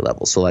secondary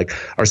level. So like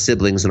our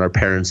siblings and our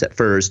parents at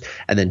first,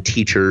 and then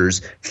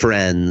teachers,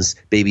 friends,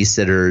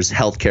 babysitters,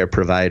 healthcare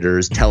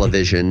providers,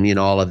 television,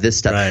 all of this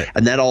stuff. Right.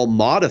 And that all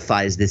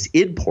modifies this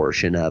id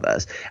portion of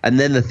us. And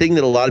then the thing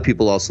that a lot of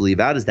people also leave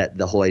out is that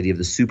the whole idea of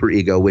the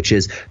superego, which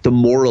is the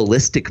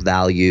moralistic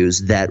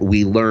values that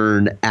we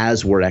learn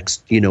as we're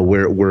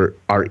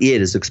our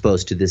id is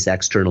exposed to this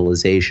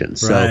externalization.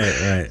 So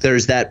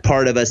there's that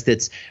part of us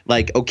that's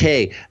like,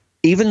 okay,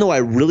 even though I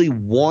really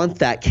want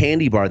that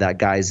candy bar that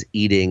guy's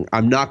eating,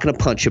 I'm not going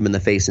to punch him in the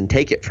face and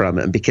take it from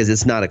him, because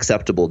it's not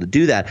acceptable to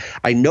do that.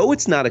 I know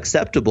it's not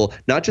acceptable,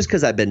 not just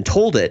because I've been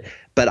told it,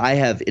 but I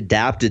have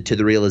adapted to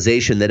the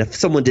realization that if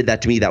someone did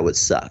that to me, that would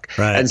suck.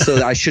 Right. And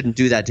so I shouldn't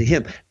do that to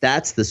him.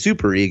 That's the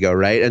superego,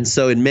 right? And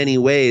so in many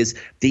ways,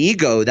 the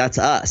ego, that's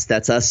us.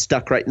 That's us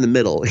stuck right in the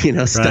middle,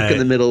 stuck in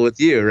the middle with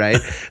you, right?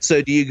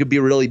 So you could be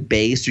really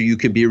base or you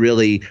can be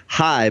really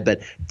high.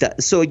 But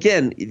so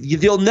again,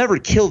 you'll never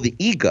kill the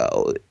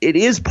ego. It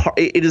is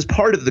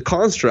part of the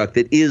construct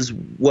that is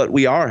what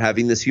we are,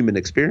 having this human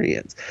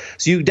experience.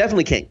 So you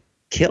definitely can't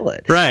kill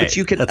it. Right. But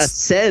you can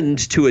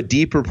ascend to a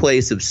deeper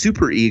place of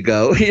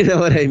superego, you know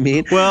what I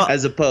mean? Well,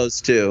 as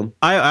opposed to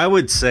I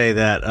would say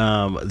that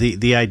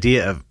the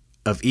idea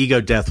of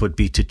ego death would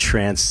be to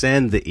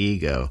transcend the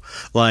ego.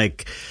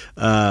 Like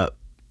the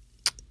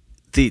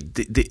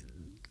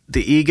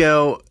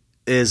ego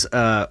is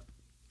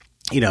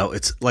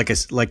it's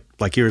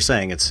like you were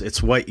saying,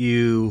 it's what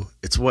you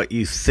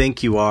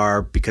think you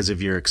are because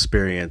of your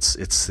experience.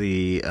 It's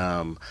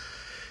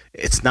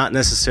it's not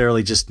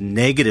necessarily just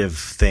negative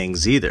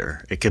things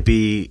either. It could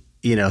be,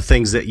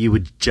 things that you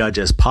would judge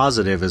as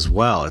positive as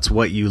well. It's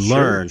what you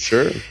learn.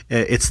 Sure.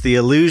 It's the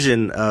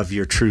illusion of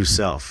your true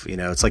self.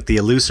 It's like the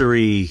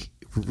illusory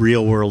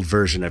real world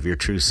version of your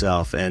true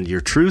self. And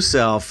your true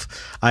self,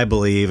 I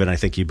believe, and I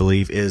think you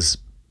believe, is,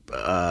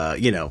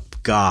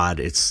 God.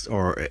 It's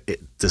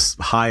this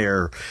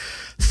higher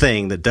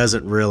thing that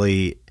doesn't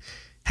really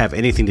have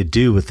anything to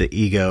do with the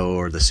ego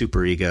or the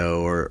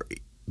superego or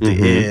the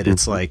id.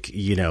 It's like,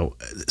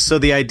 so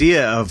the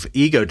idea of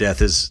ego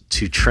death is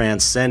to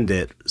transcend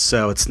it.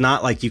 So it's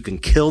not like you can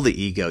kill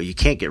the ego. You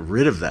can't get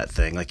rid of that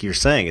thing. Like you're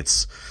saying,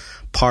 it's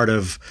part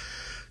of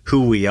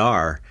who we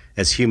are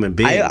as human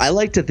beings. I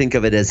like to think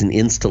of it as an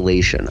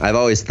installation. I've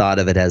always thought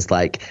of it as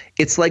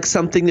it's like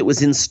something that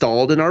was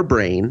installed in our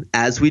brain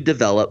as we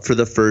develop for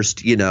the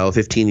first,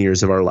 15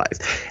 years of our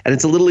life. And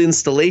it's a little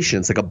installation.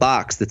 It's like a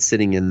box that's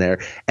sitting in there.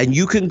 And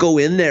you can go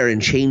in there and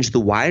change the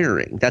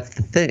wiring. That's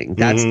the thing.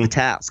 That's the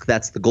task.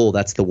 That's the goal.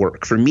 That's the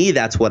work. For me,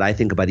 that's what I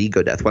think about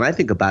ego death. When I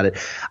think about it,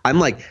 I'm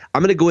like,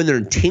 I'm going to go in there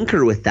and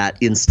tinker with that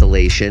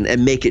installation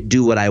and make it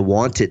do what I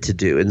want it to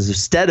do. And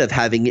instead of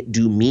having it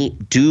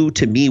do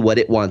to me what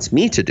it wants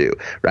me to do, do,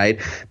 right?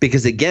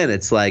 Because again,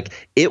 it's like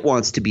it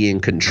wants to be in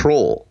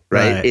control,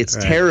 right? It's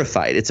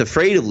terrified. It's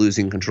afraid of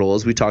losing control,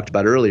 as we talked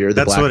about earlier.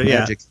 The black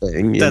magic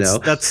thing,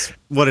 that's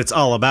what it's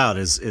all about.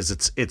 Is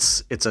it's a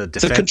defense, it's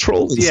a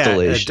control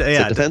installation.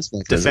 It's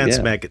a defense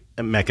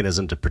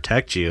mechanism to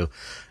protect you,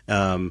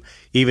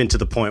 even to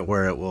the point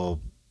where it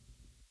will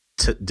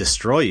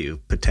destroy you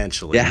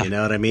potentially. You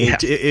know what I mean?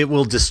 It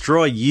will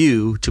destroy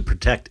you to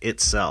protect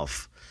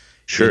itself.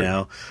 Sure. You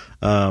know,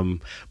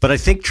 but I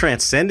think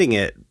transcending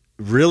it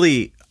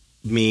really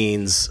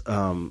means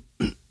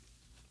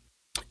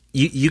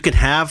you can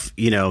have,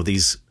 you know,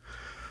 these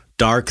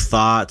dark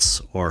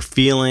thoughts or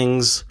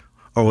feelings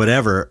or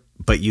whatever,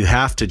 but you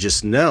have to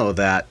just know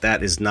that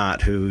that is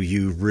not who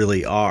you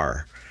really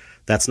are.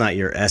 That's not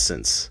your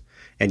essence,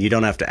 and you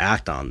don't have to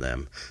act on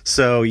them.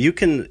 So you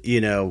can,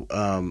 you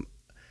know,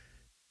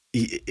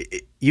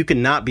 you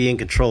can not be in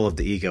control of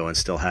the ego and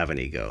still have an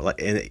ego.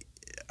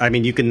 I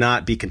mean, you can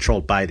not be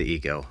controlled by the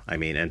ego,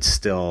 and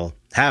still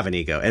have an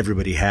ego.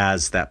 Everybody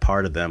has that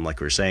part of them. Like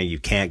we were saying, you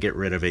can't get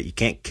rid of it. You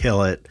can't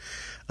kill it.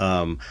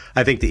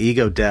 I think the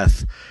ego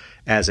death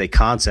as a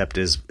concept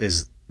is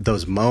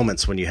those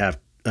moments when you have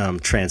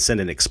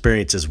transcendent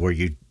experiences where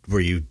you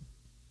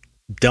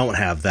don't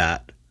have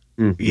that,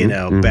 you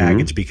know,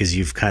 baggage, because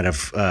you've kind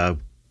of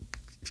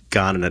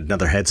gone in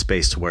another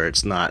headspace to where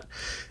it's not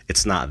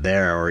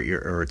there,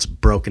 or it's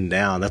broken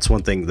down. That's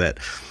one thing that.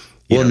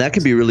 Well, and that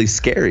can be really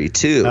scary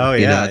too. Oh, yeah,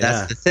 you know,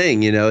 that's the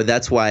thing. You know,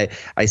 that's why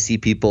I see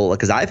people,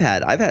 because I've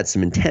had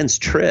some intense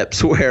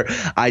trips where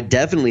I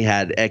definitely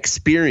had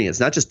experience,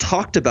 not just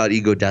talked about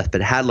ego death, but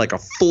had like a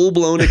full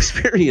blown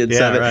experience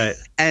of it. Right.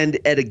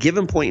 And at a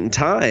given point in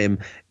time,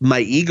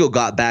 my ego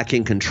got back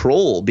in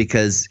control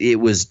because it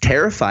was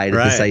terrified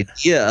of this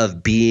idea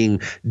of being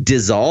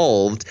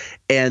dissolved.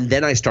 And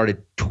then I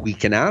started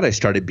tweaking out. I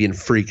started being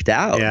freaked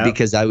out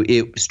because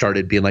it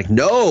started being like,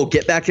 no,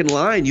 get back in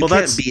line. You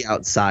can't be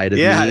outside of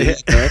me.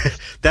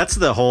 That's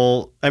the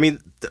whole, I mean,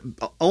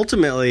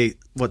 ultimately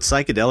what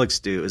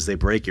psychedelics do is they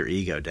break your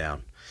ego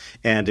down.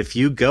 And if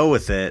you go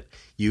with it,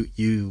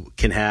 you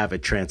can have a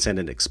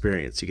transcendent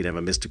experience. You can have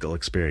a mystical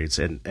experience.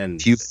 And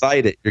if you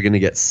fight it, you're going to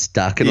get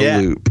stuck in a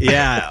loop.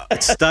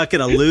 Stuck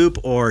in a loop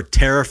or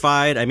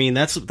terrified. I mean,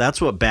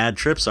 that's what bad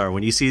trips are.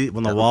 When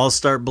the walls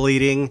start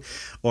bleeding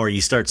or you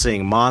start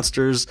seeing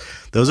monsters,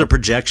 those are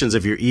projections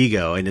of your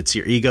ego, and it's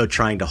your ego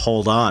trying to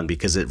hold on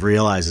because it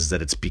realizes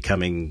that it's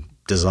becoming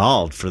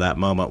dissolved for that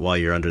moment while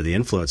you're under the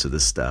influence of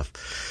this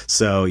stuff.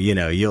 So, you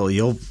know,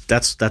 you'll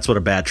that's what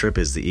a bad trip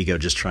is, the ego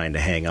just trying to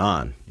hang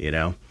on, you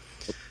know?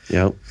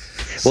 Yeah.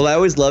 Well, I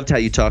always loved how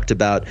you talked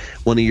about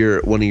one of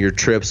your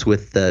trips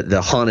with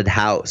the haunted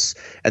house,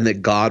 and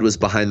that God was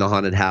behind the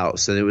haunted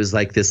house, and it was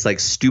like this like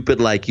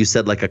stupid, like you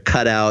said, like a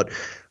cutout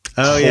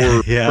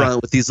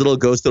front with these little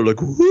ghosts that are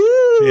like, woo,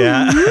 woo.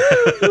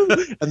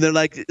 And they're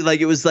like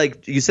it was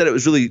like you said, it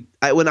was really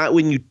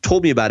when you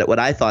told me about it, what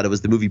I thought it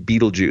was the movie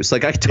Beetlejuice.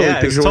 Like I totally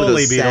pictured one of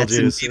those sets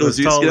in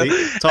Beetlejuice.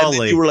 Totally. And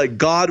then you were like,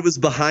 God was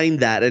behind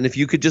that, and if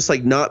you could just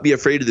like not be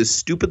afraid of this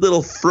stupid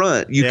little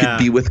front, you could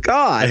be with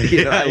God.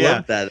 You know, I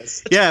love that.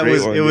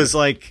 It was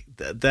like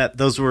that.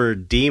 Those were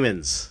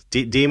demons.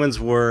 Demons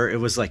were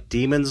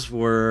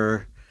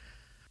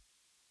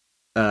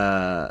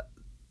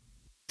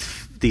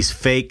these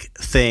fake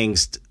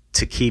things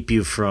to keep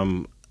you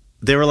from.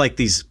 They were like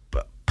these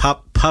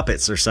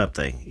puppets or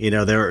something. You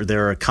know,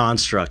 they're a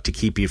construct to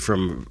keep you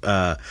from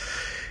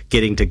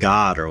getting to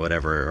God or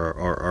whatever,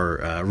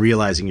 or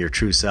realizing your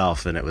true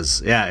self. And it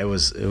was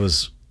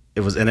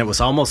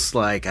almost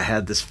like I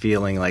had this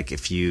feeling like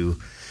if you're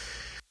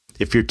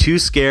too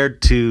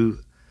scared to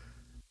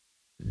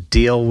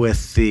deal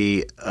with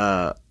the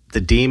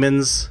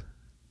demons,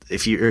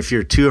 if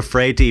you're too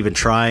afraid to even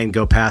try and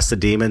go past the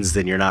demons,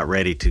 then you're not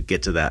ready to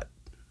get to that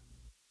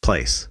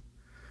place.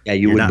 Yeah,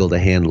 you wouldn't be able to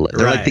handle it.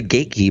 They're like the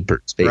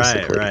gatekeepers,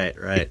 basically. Right.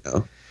 You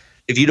know?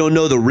 If you don't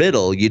know the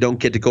riddle, you don't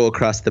get to go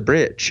across the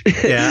bridge.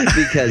 Yeah.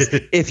 Because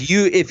if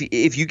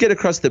you get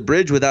across the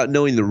bridge without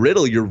knowing the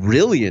riddle, you're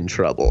really in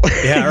trouble.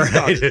 Yeah,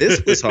 right.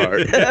 This was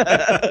hard.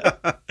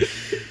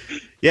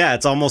 Yeah,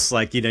 it's almost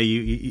like, you know,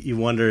 you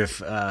wonder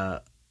if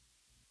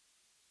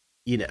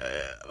you know,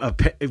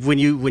 when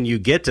you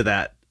get to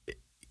that,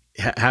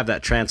 have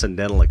that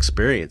transcendental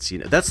experience, you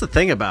know, that's the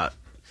thing about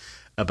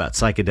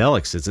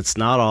psychedelics, is it's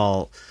not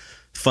all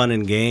fun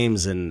and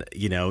games, and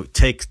you know,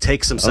 take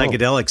some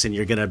psychedelics and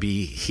you're gonna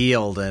be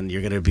healed, and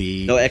you're gonna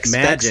be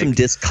expect some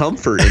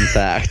discomfort. In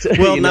fact,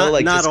 well, you know,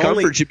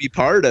 discomfort should be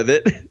part of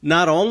it.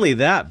 Not only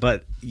that,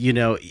 but you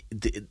know,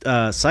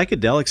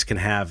 psychedelics can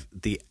have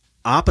the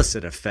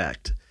opposite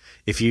effect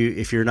if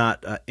you're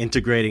not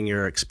integrating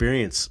your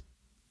experience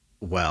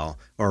well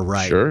or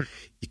right. Sure.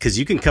 Because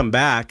you can come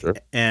back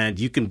and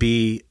you can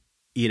be,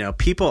 you know,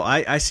 people,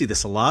 I see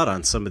this a lot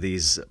on some of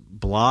these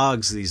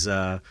blogs, these,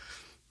 I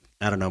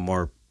don't know,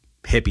 more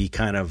hippie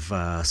kind of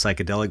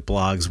psychedelic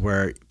blogs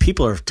where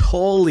people are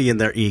totally in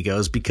their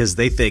egos because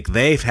they think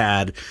they've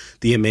had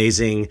the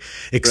amazing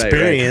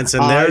experience,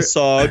 and I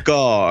saw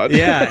God.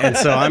 Yeah, and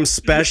so I'm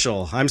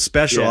special.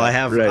 Yeah, I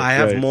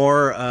have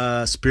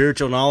more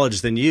spiritual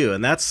knowledge than you,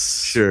 and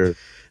that's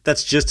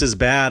just as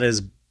bad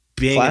as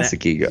being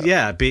classic ego.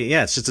 Yeah,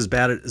 it's just as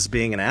bad as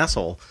being an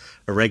asshole,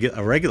 a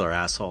regular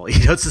asshole.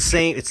 It's the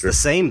same. It's the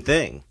same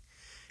thing.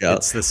 Yeah.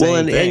 It's the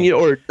same thing.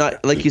 Or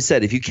not, like you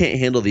said, if you can't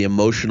handle the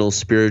emotional,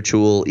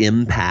 spiritual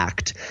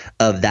impact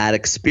of that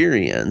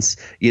experience,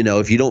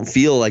 if you don't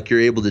feel like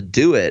you're able to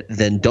do it,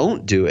 then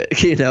don't do it.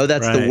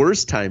 That's the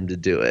worst time to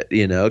do it,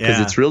 because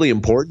it's really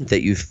important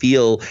that you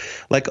feel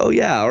like, oh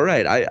yeah, all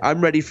right,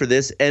 I'm ready for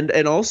this. And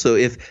also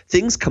if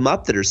things come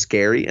up that are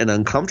scary and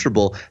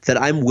uncomfortable,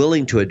 that I'm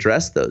willing to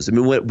address those. I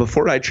mean,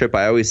 before I trip,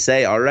 I always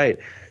say, all right,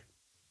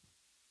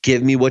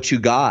 give me what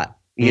you got.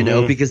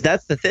 Because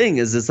that's the thing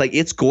is it's like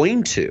it's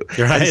going to.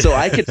 Right. And so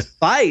I could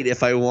fight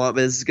if I want,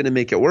 but this is going to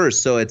make it worse.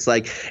 So it's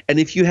like, and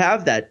if you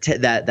have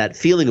that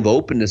feeling of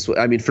openness,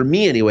 I mean, for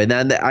me anyway,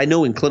 and I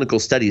know in clinical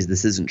studies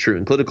this isn't true.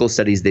 In clinical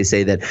studies, they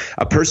say that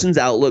a person's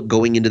outlook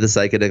going into the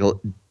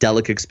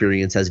psychedelic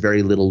experience has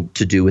very little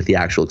to do with the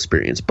actual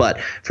experience. But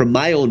from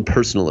my own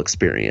personal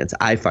experience,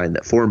 I find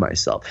that for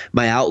myself,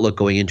 my outlook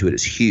going into it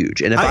is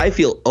huge. And if I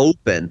feel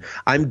open,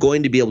 I'm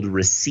going to be able to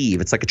receive.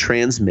 It's like a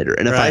transmitter.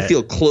 And if I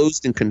feel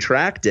closed and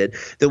contracted,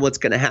 then what's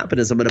going to happen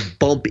is I'm going to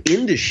bump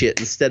into shit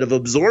instead of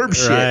absorb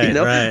shit.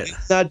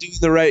 It's not doing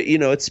the right.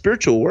 It's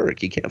spiritual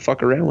work. You can't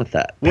fuck around with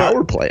that.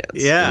 Power plants.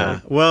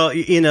 Yeah. Well,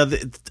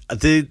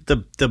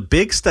 the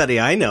big study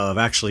I know of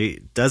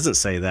actually doesn't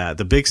say that.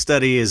 The big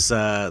study is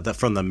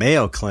from the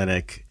Mayo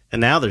Clinic. And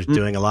now they're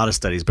doing a lot of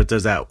studies, but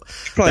there's that.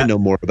 You probably know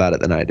more about it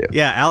than I do.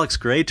 Yeah, Alex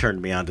Gray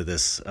turned me onto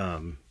this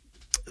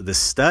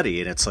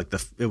study, and it's like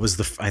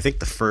I think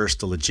the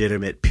first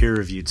legitimate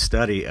peer-reviewed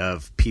study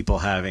of people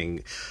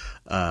having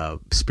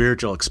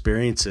spiritual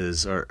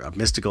experiences or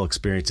mystical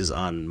experiences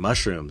on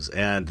mushrooms,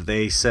 and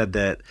they said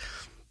that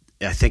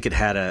I think it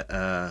had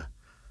a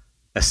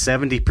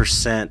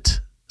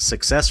 70%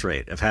 success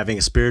rate of having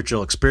a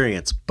spiritual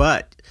experience,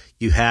 but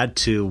you had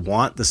to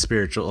want the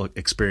spiritual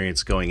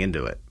experience going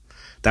into it.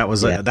 That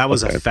was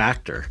a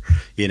factor,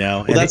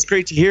 Well, that's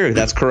great to hear.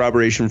 That's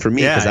corroboration for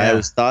me because I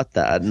always thought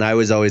that, and I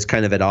was always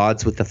kind of at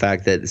odds with the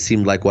fact that it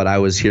seemed like what I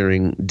was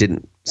hearing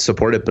didn't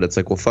support it. But it's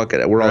like, well, fuck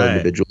it, we're all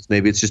individuals.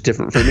 Maybe it's just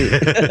different for me.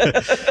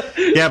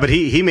 Yeah, but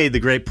he made the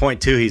great point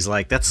too. He's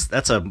like,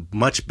 that's a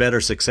much better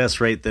success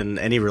rate than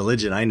any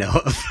religion I know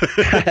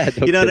of.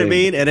 You know what I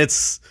mean? And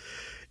it's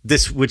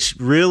this, which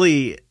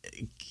really,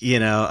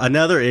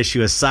 another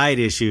issue, a side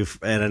issue,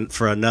 and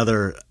for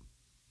another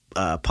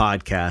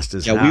podcast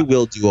is we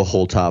will do a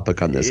whole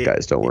topic on this,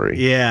 guys, don't worry.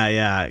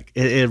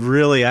 It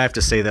really, I have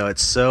to say though, it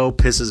so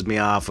pisses me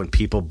off when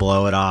people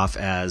blow it off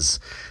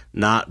as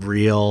not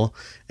real,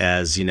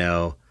 as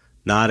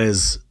not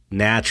as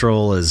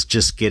natural as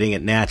just getting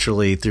it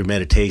naturally through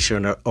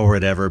meditation or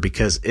whatever,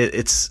 because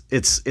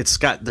it's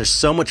got, there's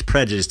so much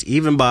prejudice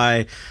even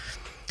by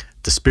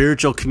the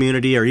spiritual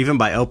community or even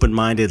by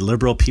open-minded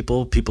liberal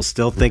people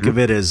still think of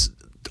it as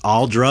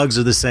all drugs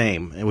are the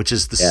same, which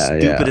is the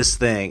stupidest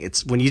thing.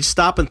 It's when you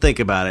stop and think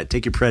about it,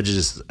 take your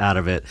prejudice out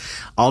of it.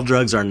 All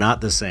drugs are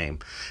not the same.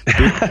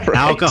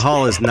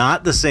 Alcohol is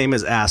not the same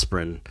as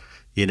aspirin.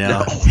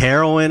 No.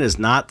 Heroin is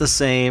not the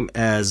same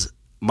as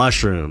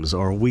mushrooms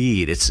or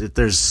weed.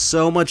 There's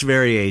so much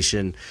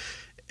variation.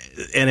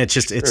 And it's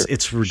just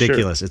it's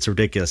ridiculous. Sure. It's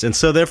ridiculous, and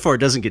so therefore it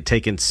doesn't get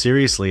taken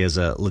seriously as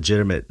a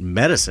legitimate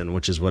medicine,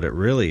 which is what it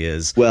really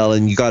is. Well,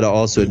 and you got to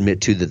also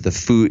admit too that the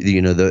food,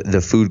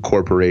 the food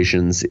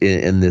corporations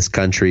in this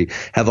country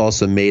have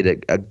also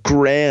made a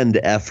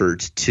grand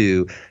effort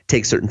to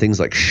take certain things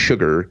like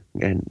sugar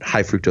and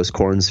high fructose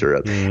corn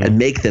syrup and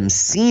make them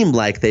seem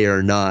like they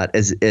are not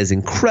as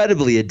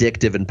incredibly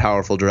addictive and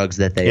powerful drugs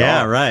that they are.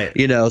 Yeah,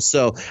 right.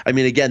 So I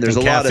mean, again, there's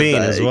and a lot of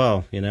caffeine as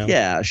well.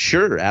 Yeah,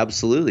 sure,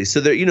 absolutely. So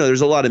there,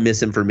 there's a lot of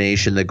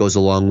misinformation that goes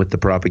along with the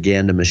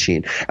propaganda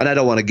machine, and I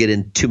don't want to get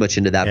in too much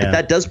into that, but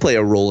that does play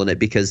a role in it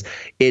because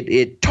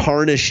it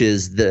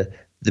tarnishes the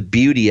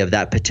beauty of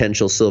that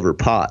potential silver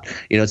pot.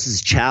 It's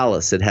this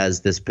chalice. It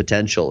has this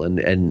potential,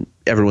 and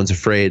everyone's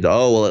afraid,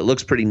 oh, well, it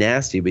looks pretty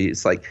nasty, but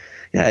it's like,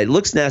 yeah, it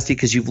looks nasty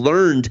because you've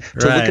learned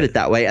to look at it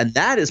that way. And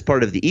that is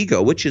part of the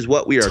ego, which is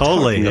what we are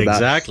talking about.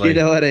 Exactly. You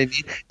know what I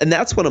mean? And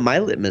that's one of my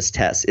litmus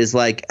tests is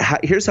like,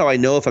 here's how I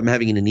know if I'm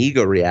having an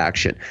ego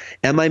reaction.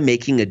 Am I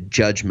making a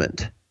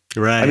judgment?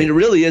 Right. I mean, it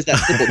really is that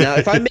simple. Now,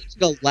 if I'm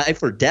making a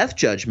life or death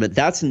judgment,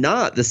 that's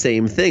not the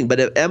same thing.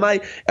 But am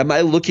I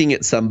looking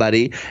at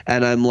somebody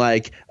and I'm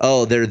like,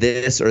 oh, they're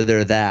this or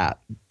they're that?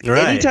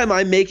 Right. Anytime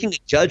I'm making a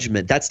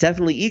judgment, that's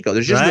definitely ego.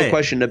 There's just no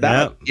question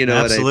about it.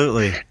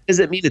 Absolutely. What I mean? Does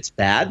it mean it's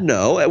bad?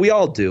 No, we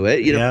all do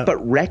it. But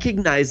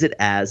recognize it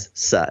as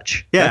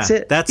such. Yeah, that's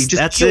it.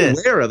 That's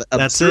aware of it.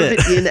 Observe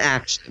it in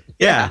action.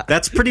 Yeah,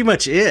 that's pretty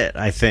much it.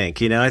 I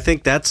think. I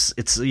think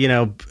it's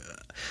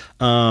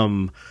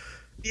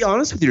be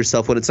honest with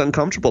yourself when it's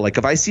uncomfortable. Like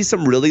if I see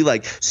some really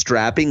like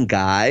strapping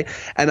guy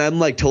and I'm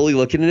like totally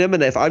looking at him,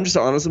 and if I'm just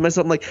honest with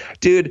myself, I'm like,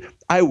 dude,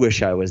 I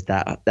wish I was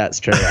that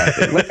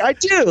strapping. Like I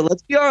do.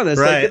 Let's be honest.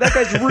 Right. Like that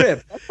guy's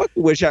ripped. I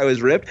fucking wish I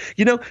was ripped.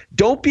 You know,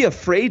 don't be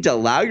afraid to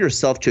allow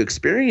yourself to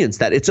experience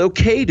that. It's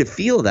okay to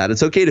feel that.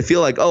 It's okay to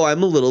feel like, oh,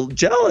 I'm a little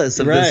jealous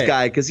of this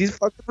guy because he's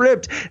fucking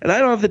ripped and I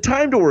don't have the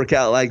time to work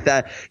out like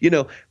that. You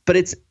know,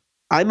 but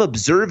I'm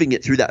observing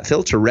it through that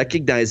filter,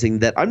 recognizing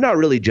that I'm not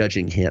really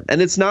judging him.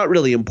 And it's not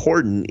really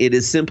important. It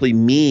is simply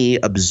me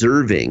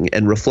observing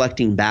and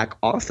reflecting back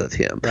off of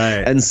him.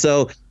 Right. And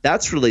so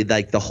that's really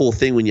like the whole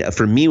thing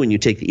for me, when you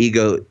take the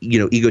ego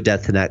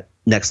death to that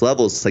next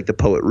level, it's like the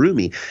poet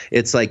Rumi.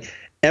 It's like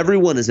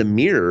everyone is a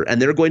mirror,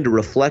 and they're going to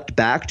reflect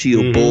back to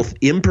you both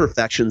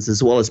imperfections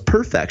as well as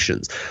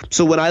perfections.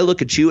 So when I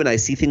look at you and I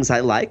see things I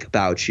like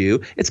about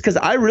you, it's because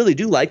I really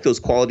do like those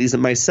qualities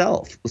in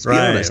myself. Let's be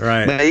honest.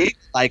 Right. My ego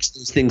likes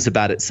those things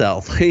about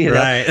itself. You know?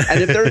 Right.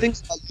 And if there are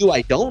things about you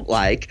I don't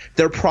like,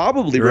 they're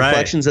probably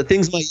reflections of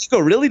things my ego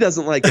really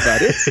doesn't like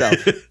about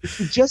itself.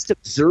 You just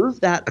observe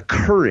that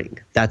occurring.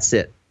 That's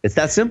it. It's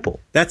that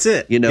simple. That's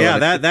it. You know,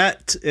 yeah,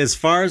 that as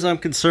far as I'm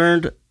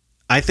concerned,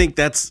 I think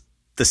that's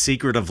the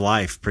secret of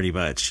life, pretty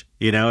much.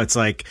 You know, it's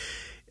like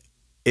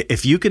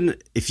if you can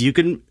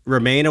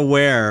remain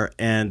aware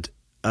and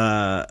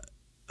of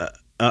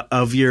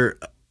your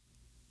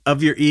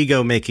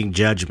ego making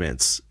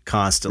judgments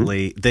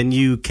constantly, then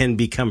you can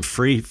become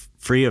free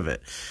of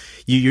it.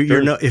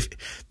 You're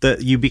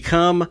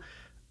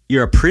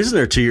a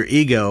prisoner to your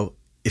ego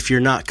if you're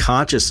not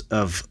conscious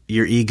of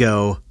your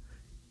ego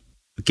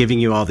giving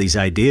you all these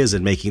ideas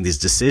and making these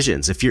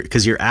decisions.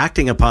 Because you're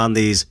acting upon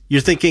these,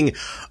 you're thinking,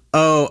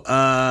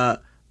 you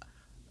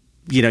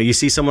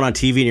see someone on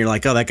TV and you're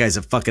like, oh, that guy's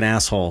a fucking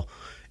asshole.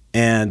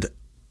 And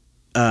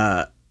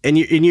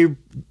you're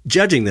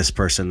judging this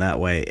person that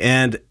way.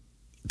 And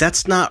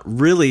that's not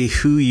really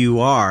who you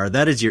are.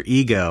 That is your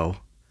ego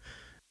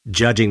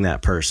judging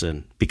that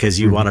person because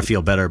you want to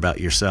feel better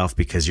about yourself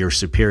because you're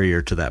superior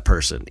to that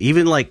person.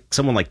 Even like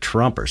someone like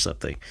Trump or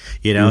something,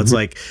 it's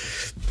like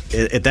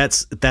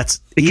that's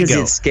because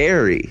ego. It's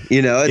scary,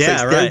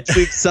 It's like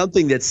doing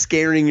something that's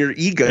scaring your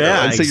ego.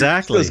 Yeah, and so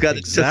exactly. Your ego's got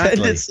to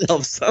defend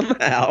itself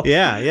somehow.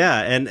 Yeah,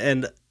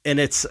 and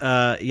it's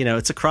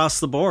it's across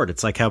the board.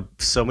 It's like how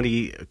so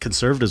many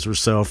conservatives were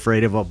so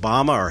afraid of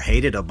Obama or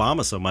hated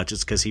Obama so much.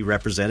 It's because he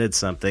represented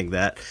something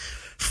that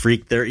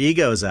freak their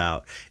egos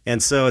out.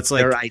 And so it's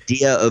like their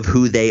idea of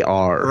who they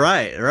are.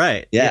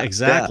 Right. Yeah,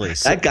 exactly.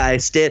 Yeah. That guy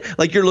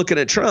like you're looking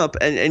at Trump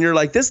and you're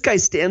like, this guy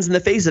stands in the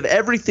face of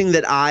everything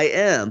that I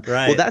am.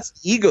 Right. Well, that's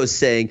the ego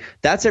saying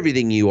that's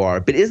everything you are.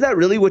 But is that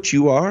really what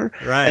you are?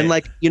 Right. And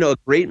like, a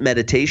great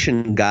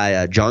meditation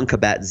guy, Jon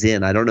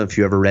Kabat-Zinn. I don't know if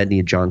you ever read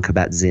any of Jon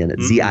Kabat-Zinn.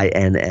 It's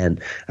Zinn.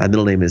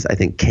 Middle name is, I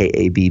think,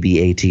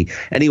 Kabbat.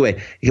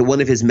 Anyway, one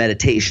of his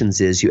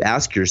meditations is you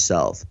ask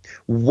yourself,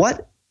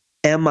 what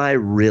am I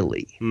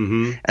really?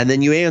 Mm-hmm. And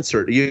then you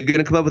answer. You're going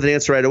to come up with an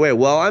answer right away.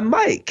 Well, I'm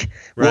Mike.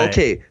 Right. Well,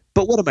 okay,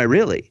 but what am I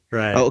really?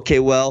 Right. Okay,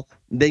 well,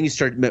 then you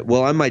start.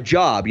 Well, I'm my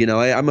job.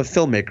 I'm a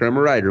filmmaker. I'm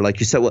a writer.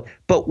 Like you said. Well,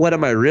 but what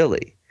am I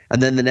really?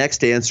 And then the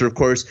next answer, of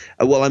course.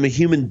 Well, I'm a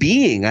human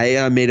being. I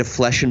am made of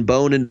flesh and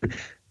bone.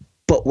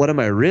 But what am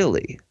I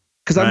really?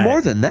 Because I'm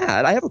more than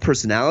that. I have a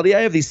personality.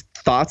 I have these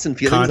thoughts and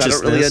feelings I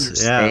don't really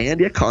understand.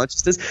 Yeah,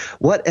 consciousness.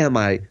 What am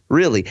I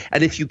really?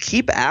 And if you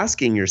keep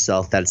asking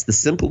yourself that, it's the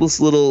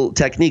simplest little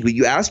technique, but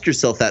you ask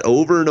yourself that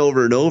over and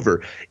over and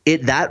over,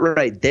 that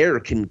right there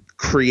can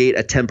create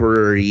a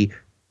temporary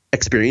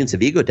experience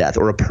of ego death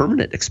or a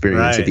permanent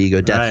experience of ego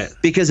death.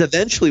 Because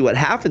eventually what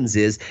happens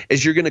is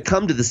you're going to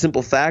come to the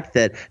simple fact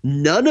that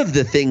none of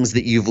the things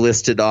that you've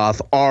listed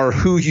off are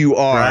who you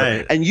are.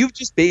 Right. And you've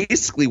just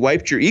basically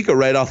wiped your ego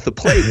right off the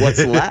plate.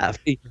 What's left?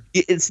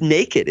 It's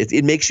naked.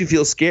 It makes you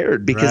feel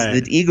scared because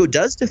the ego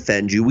does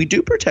defend you. We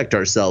do protect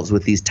ourselves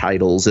with these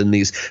titles and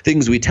these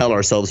things we tell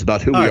ourselves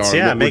about who we are,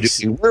 and what we're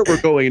doing, where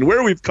we're going, and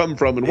where we've come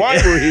from, and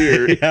why we're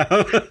here.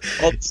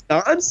 All this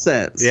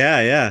nonsense.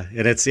 Yeah.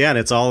 And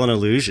it's all an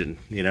illusion.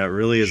 It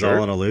really is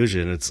all an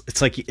illusion.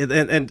 It's like,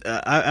 and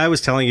I was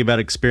telling you about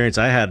an experience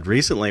I had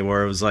recently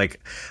where it was like,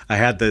 I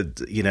had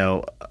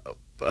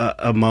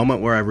a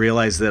moment where I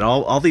realized that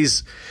all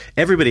these,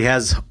 everybody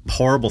has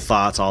horrible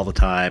thoughts all the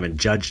time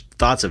and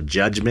thoughts of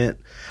judgment.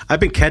 I've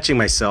been catching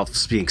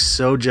myself being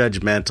so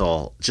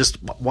judgmental,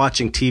 just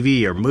watching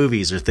TV or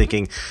movies or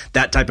thinking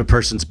that type of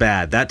person's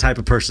bad, that type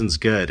of person's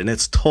good. And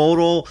it's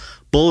total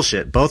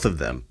bullshit. Both of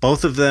them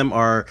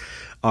are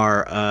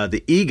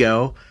the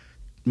ego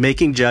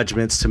making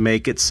judgments to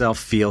make itself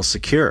feel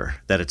secure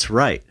that it's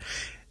right.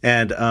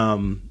 And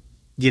I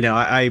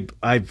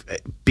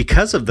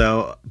because of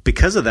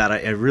that,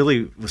 I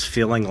really was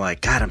feeling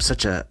like, God, I'm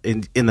such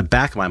in the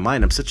back of my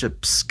mind, I'm such a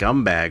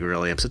scumbag,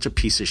 really. I'm such a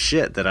piece of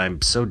shit that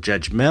I'm so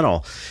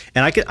judgmental.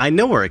 And I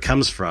know where it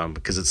comes from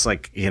because it's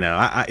like,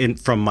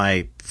 from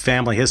my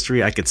family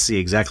history, I could see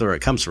exactly where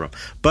it comes from.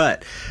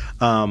 But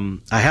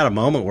I had a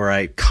moment where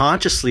I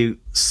consciously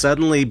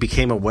suddenly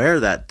became aware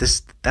that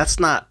that's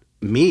not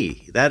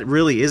me. That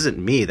really isn't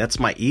me. That's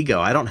my ego.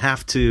 I don't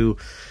have to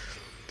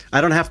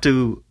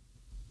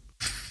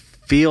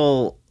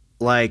feel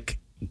like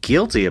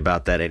guilty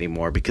about that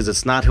anymore, because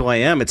it's not who I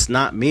am. It's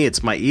not me.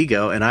 It's my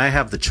ego, and I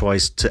have the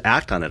choice to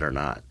act on it or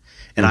not.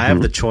 And I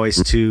have the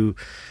choice to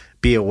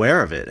be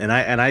aware of it. And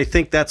I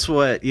think that's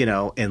what,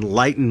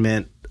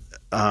 enlightenment.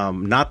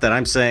 Not that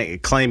I'm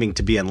claiming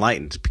to be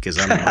enlightened, because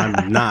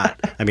I'm not.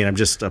 I mean, I'm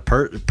just a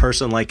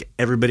person like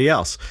everybody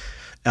else.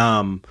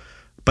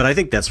 But I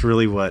think that's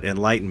really what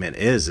enlightenment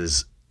is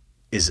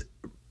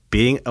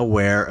being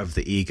aware of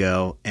the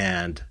ego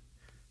and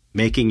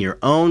making your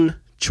own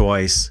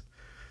choice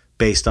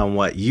based on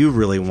what you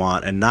really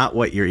want and not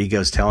what your ego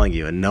is telling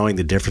you, and knowing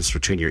the difference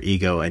between your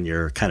ego and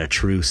your kind of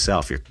true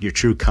self, your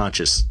true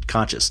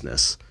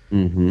consciousness.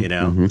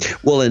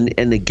 Well,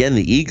 and again,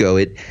 the ego,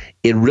 it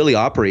really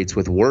operates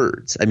with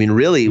words. I mean,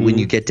 really, when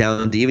you get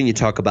down to, even you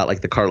talk about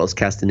like the Carlos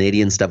Castaneda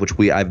and stuff, which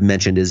I've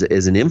mentioned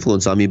is an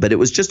influence on me, but it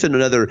was just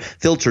another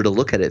filter to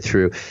look at it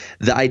through.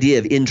 The idea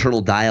of internal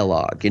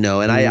dialogue, and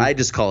I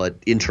just call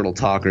it internal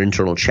talk or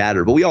internal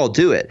chatter, but we all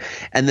do it.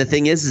 And the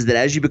thing is that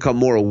as you become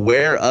more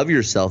aware of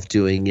yourself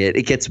doing it,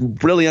 it gets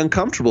really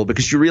uncomfortable,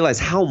 because you realize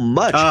how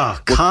much we're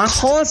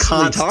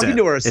constantly talking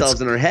to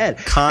ourselves in our head.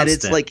 And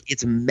it's like,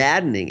 it's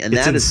maddening. And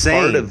that is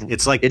part of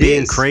it's like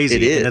being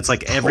crazy. And it's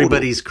like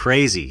everybody's crazy.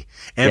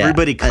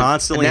 Everybody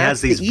constantly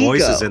has these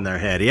voices in their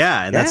head.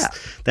 Yeah, and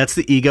that's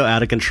the ego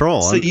out of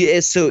control. So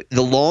so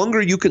the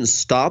longer you can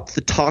stop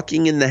the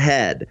talking in the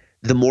head,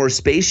 the more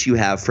space you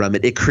have from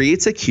it, it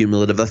creates a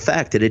cumulative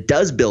effect, and it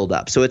does build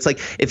up. So it's like,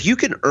 if you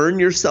can earn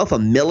yourself a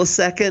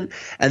millisecond,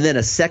 and then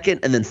a second,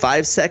 and then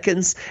 5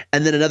 seconds,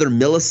 and then another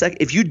millisecond,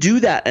 if you do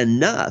that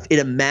enough, it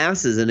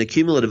amasses, and a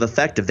cumulative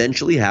effect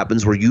eventually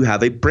happens where you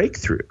have a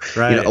breakthrough.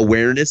 Right.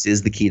 Awareness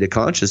is the key to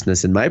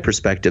consciousness in my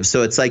perspective.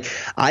 So it's like,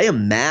 I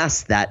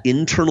amass that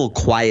internal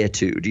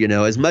quietude,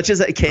 as much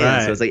as I can.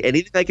 Right. So it's like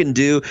anything I can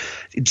do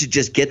to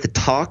just get the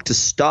talk to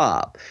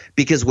stop,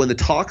 because when the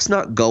talk's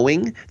not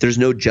going, there's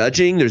no judging,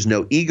 there's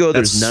no ego,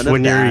 there's none of that. That's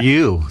when you're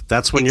you.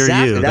 That's when you're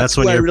you. That's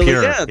when you're really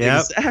pure. Am. Yep.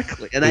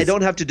 Exactly. And I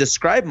don't have to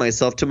describe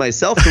myself to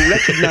myself to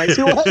recognize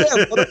who I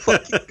am. What a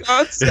fucking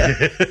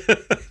concept.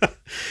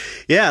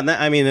 Yeah,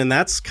 and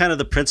that's kind of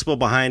the principle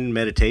behind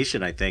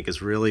meditation, I think,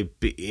 is really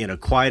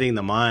quieting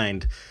the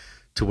mind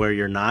to where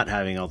you're not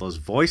having all those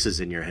voices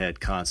in your head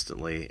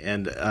constantly.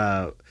 And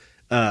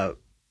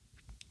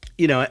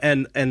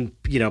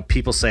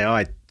people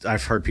say,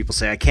 I've heard people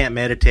say, I can't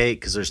meditate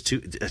because I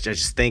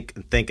just think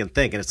and think and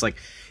think. And it's like,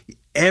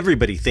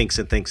 everybody thinks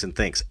and thinks and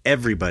thinks.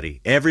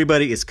 Everybody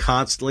is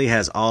constantly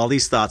has all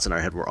these thoughts in our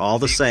head. We're all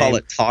the same. Call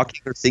it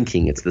talking or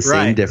thinking. It's the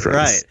same difference.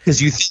 Right.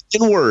 Because you think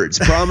in words.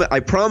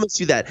 I promise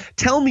you that.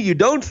 Tell me you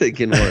don't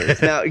think in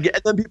words. Now,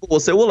 and then people will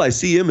say, well, I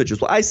see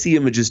images. Well, I see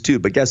images too.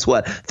 But guess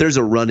what? There's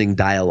a running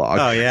dialogue.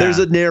 Oh, yeah. There's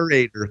a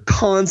narrator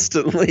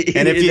constantly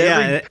and in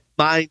every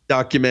mind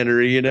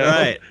documentary,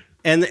 Right.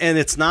 And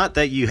it's not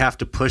that you have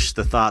to push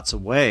the thoughts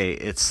away.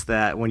 It's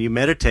that when you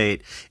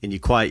meditate and you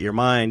quiet your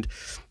mind,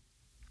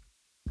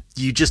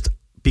 you just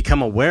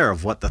become aware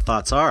of what the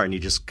thoughts are, and you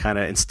just kind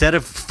of, instead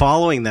of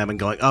following them and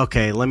going,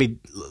 okay,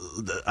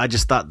 I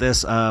just thought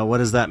this, what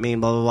does that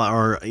mean, blah, blah, blah,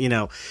 or,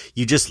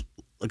 you just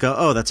go,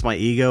 oh, that's my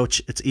ego,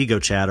 it's ego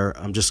chatter,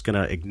 I'm just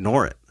going to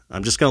ignore it.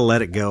 I'm just going to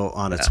let it go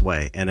on its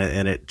way, and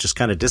it just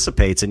kind of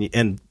dissipates,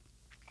 and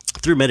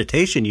through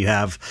meditation, you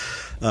have,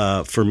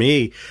 for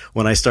me,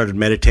 when I started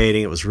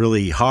meditating, it was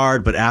really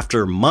hard. But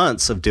after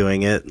months of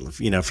doing it,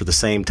 for the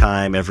same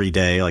time every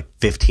day, like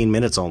 15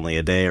 minutes only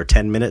a day, or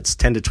 10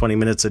 to 20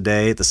 minutes a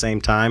day at the same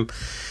time,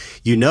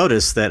 you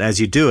notice that as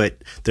you do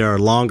it, there are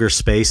longer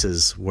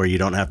spaces where you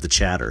don't have the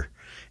chatter.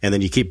 And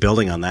then you keep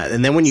building on that.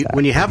 And then when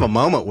you have a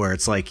moment where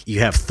it's like you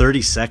have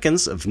 30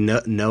 seconds of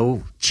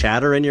no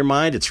chatter in your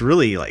mind, it's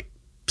really like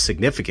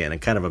significant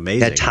and kind of amazing.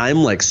 That time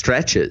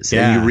stretches,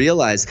 and you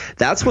realize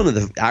that's one of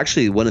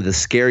the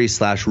scary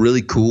 /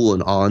 really cool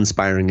and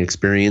awe-inspiring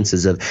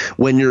experiences of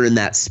when you're in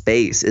that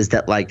space, is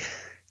that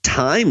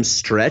time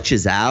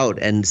stretches out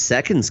and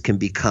seconds can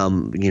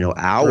become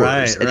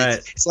hours. Right.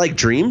 It's like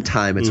dream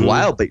time. It's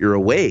wild, but you're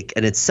awake,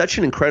 and it's such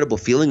an incredible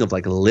feeling of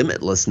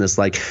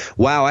limitlessness.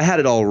 Wow, I had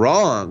it all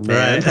wrong,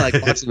 man.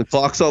 Right. Watching the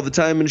clocks all the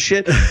time and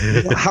shit.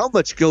 How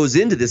much goes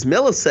into this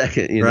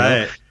millisecond?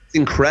 Right.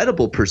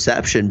 Incredible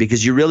perception,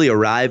 because you really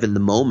arrive in the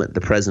moment,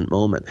 the present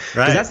moment.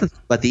 Right. That's the thing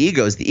about the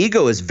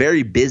ego is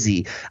very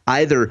busy,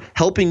 either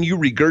helping you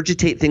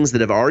regurgitate things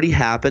that have already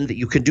happened that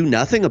you can do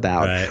nothing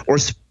about, or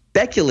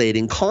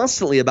speculating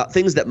constantly about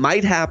things that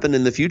might happen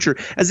in the future,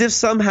 as if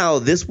somehow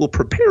this will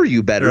prepare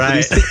you better for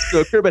these things to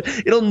occur. But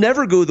it'll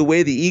never go the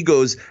way the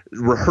ego's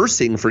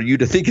rehearsing for you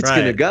to think it's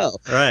going to go.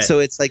 Right. So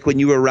it's like when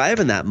you arrive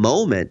in that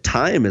moment,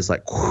 time is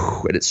like,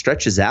 whew, and it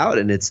stretches out,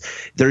 and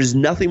there's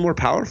nothing more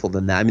powerful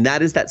than that. I mean,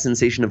 that is that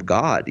sensation of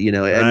God, I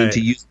mean,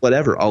 to use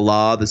whatever,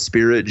 Allah, the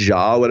spirit,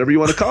 Jah, whatever you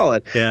want to call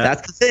it. Yeah.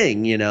 That's the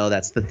thing,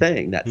 that's the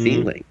thing, that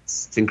feeling.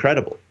 It's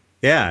incredible.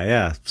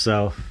 Yeah.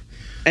 So,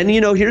 And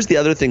here's the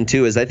other thing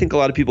too, is I think a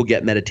lot of people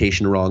get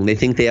meditation wrong. They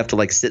think they have to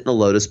like sit in the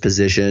lotus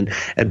position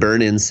and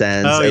burn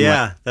incense. Oh and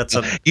yeah,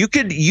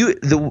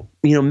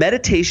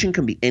 meditation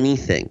can be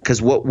anything,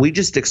 because what we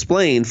just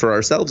explained for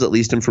ourselves, at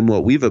least, and from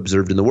what we've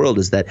observed in the world,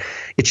 is that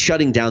it's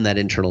shutting down that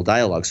internal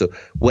dialogue. So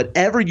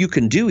whatever you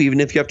can do,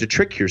 even if you have to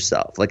trick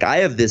yourself, like I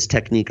have this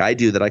technique I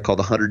do that I call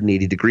the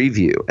 180-degree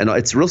view, and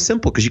it's real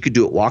simple because you could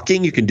do it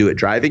walking, you can do it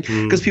driving.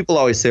 Because people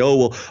always say, "Oh,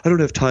 well, I don't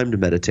have time to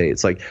meditate."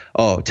 It's like,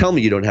 oh, tell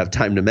me you don't have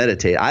time to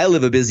meditate. I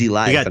live a busy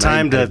life. You got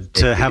time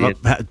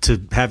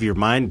to have your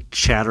mind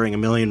chattering a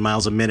million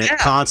miles a minute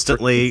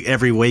constantly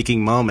every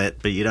waking moment,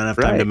 but you don't have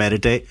time to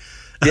meditate.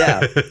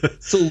 Yeah.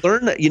 So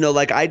learn that,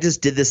 like I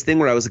just did this thing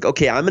where I was like,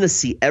 okay, I'm going to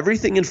see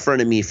everything in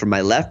front of me from my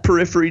left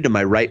periphery to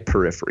my right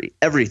periphery,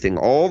 everything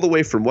all the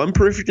way from one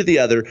periphery to the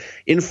other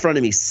in front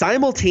of me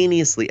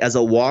simultaneously as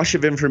a wash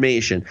of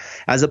information,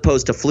 as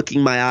opposed to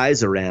flicking my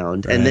eyes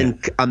around and then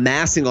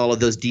amassing all of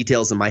those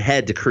details in my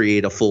head to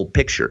create a full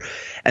picture.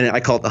 And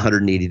I call it the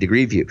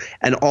 180-degree view.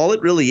 And all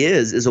it really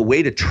is a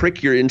way to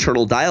trick your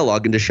internal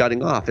dialogue into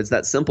shutting off. It's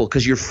that simple,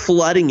 because you're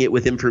flooding it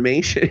with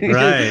information.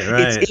 Right.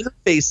 It's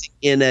interfacing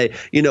in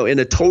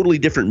a totally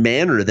different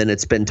manner than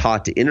it's been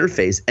taught to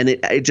interface, and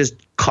it just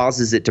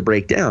causes it to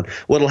break down.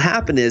 What'll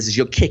happen is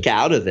you'll kick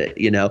out of it,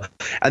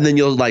 and then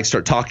you'll like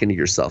start talking to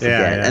yourself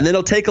again, and then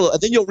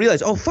then you'll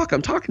realize, oh fuck,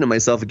 I'm talking to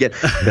myself again.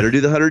 Better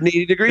do the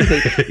 180-degree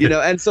thing,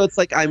 and so it's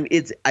like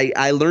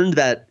I learned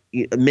that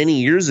many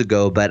years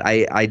ago, but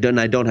I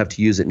don't have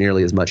to use it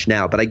nearly as much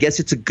now. But I guess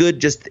it's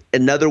just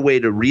another way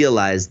to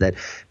realize that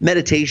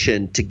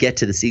meditation, to get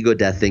to this ego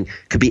death thing,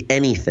 could be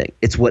anything.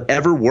 It's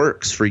whatever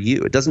works for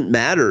you. It doesn't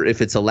matter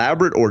if it's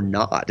elaborate or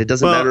not. It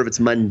doesn't matter if it's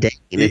mundane.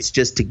 It's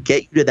just to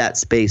get you to that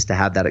space to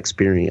have that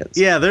experience.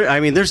 Yeah,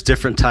 there's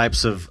different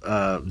types of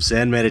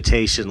Zen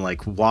meditation,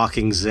 like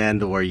walking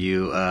Zen, where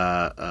you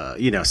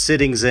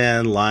sitting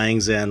Zen,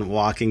 lying Zen,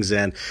 walking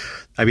Zen.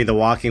 I mean, the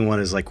walking one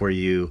is like where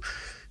you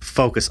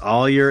focus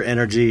all your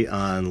energy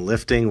on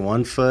lifting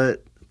one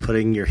foot,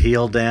 putting your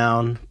heel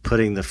down,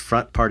 putting the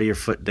front part of your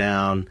foot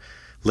down,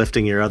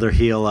 lifting your other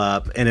heel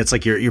up, and it's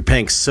like you're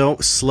paying so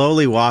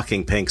slowly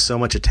walking, paying so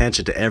much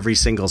attention to every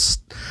single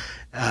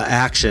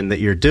action that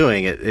you're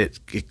doing. It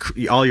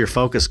all your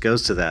focus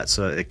goes to that,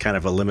 so it kind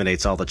of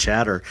eliminates all the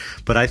chatter.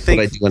 But I think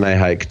what I do when I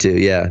hike too,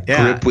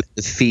 grip with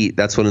the feet.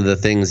 That's one of the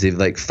things, of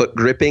like foot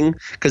gripping,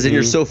 because then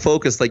you're so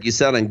focused, like you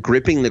said, on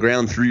gripping the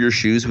ground through your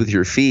shoes with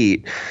your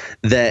feet.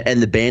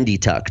 And the bandy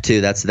tuck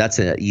too. That's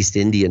an East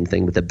Indian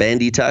thing. But the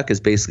bandy tuck is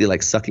basically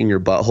like sucking your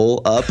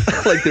butthole up.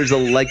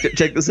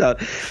 Check this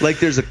out. Like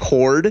there's a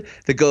cord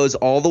that goes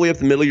all the way up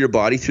the middle of your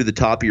body through the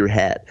top of your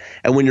head.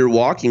 And when you're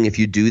walking, if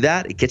you do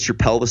that, it gets your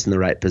pelvis in the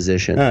right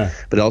position,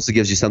 but it also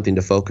gives you something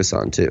to focus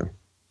on too.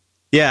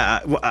 Yeah,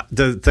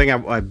 the thing I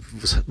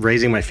was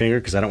raising my finger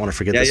because I don't want to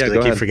forget this, because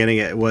I keep forgetting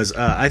it, was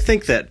I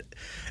think that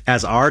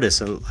as artists,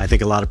 and I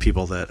think a lot of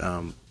people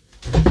that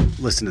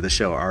listen to the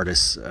show are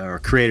artists or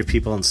creative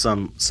people in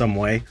some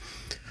way.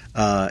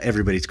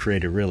 Everybody's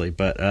creative, really,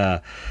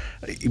 but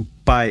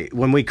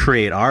when we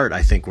create art,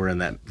 I think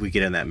we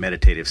get in that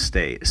meditative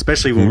state,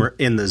 especially when we're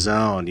in the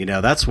zone.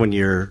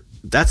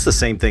 That's the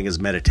same thing as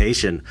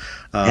meditation.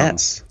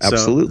 Yes,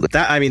 absolutely.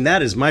 So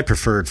that is my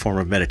preferred form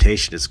of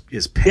meditation is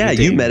painting. Yeah,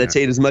 you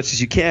meditate as much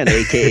as you can,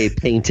 aka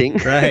painting.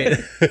 Right.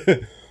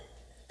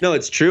 No,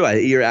 it's true.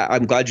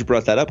 I'm glad you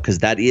brought that up, because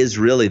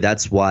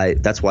that's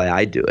why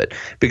I do it.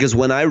 Because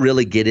when I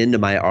really get into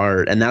my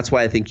art, and that's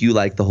why I think you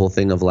like the whole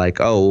thing of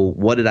like, oh,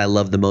 what did I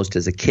love the most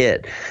as a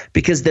kid?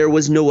 Because there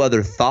was no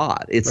other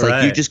thought. It's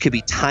like you just could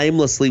be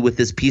timelessly with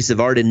this piece of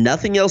art, and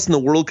nothing else in the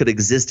world could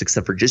exist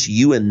except for just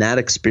you and that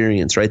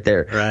experience right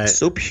there. Right. It's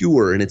so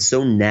pure and it's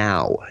so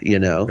now,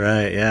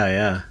 Right.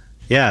 Yeah.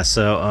 Yeah,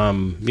 so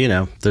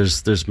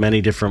there's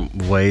many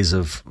different ways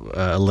of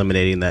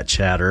eliminating that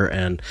chatter,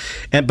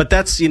 but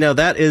that's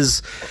that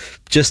is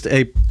just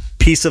a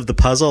piece of the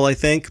puzzle, I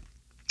think.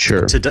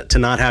 Sure. To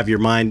not have your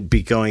mind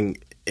be going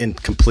in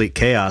complete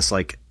chaos,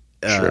 like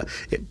sure.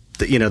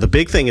 The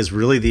big thing is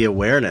really the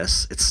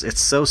awareness.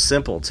 It's so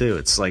simple too.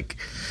 It's like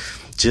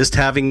just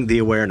having the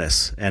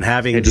awareness and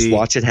just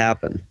watch it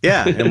happen.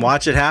 Yeah, and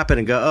watch it happen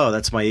and go, oh,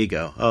 that's my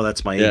ego. Oh,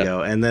 that's my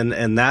ego.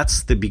 And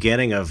that's the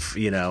beginning of,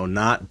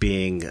 not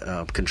being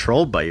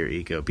controlled by your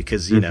ego,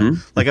 because,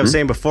 like I was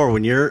saying before,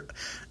 when you're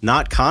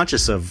not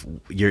conscious of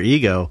your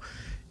ego,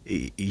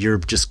 you're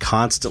just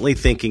constantly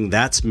thinking,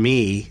 that's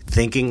me,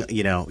 thinking,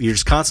 you're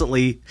just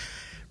constantly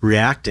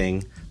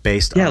reacting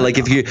based on, like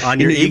if you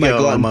your ego, you might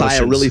go out and buy a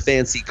emotions. really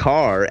fancy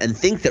car and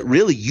think that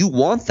really you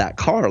want that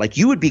car. Like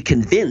you would be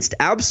convinced,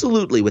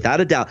 absolutely, without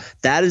a doubt,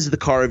 that is the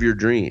car of your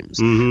dreams.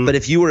 Mm-hmm. But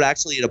if you were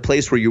actually in a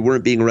place where you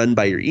weren't being run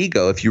by your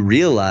ego, if you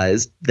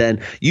realized, then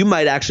you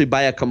might actually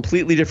buy a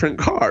completely different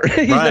car.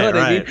 You know what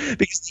I mean?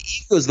 Because the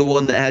ego is the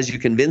one that has you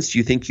convinced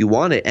you think you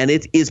want it, and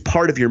it is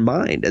part of your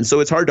mind. And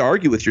so it's hard to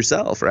argue with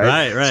yourself,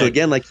 right? So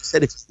again, like you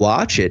said, if you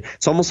watch it,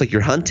 it's almost like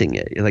you're hunting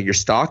it, like you're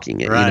stalking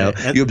it.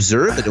 You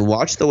observe it and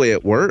watch the way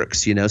it works.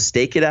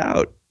 Stake it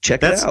out.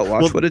 check it out.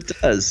 Watch what it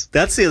does.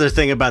 That's the other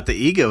thing about the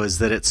ego is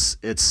that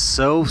it's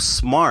so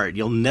smart.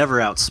 You'll never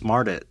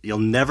outsmart it. You'll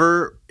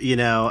never,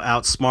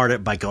 outsmart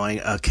it by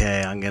going,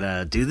 okay, I'm going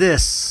to do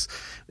this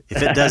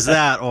if it does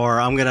that, or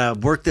I'm going to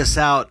work this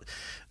out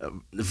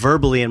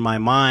verbally in my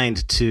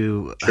mind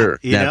to,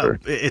 never.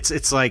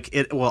 It's like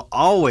it will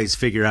always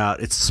figure out.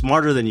 It's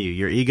smarter than you.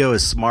 Your ego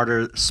is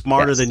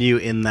smarter than you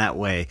in that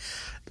way,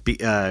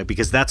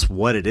 because that's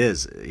what it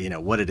is.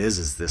 What it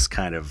is this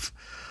kind of,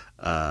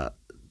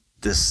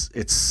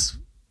 it's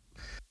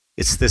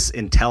this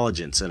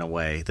intelligence in a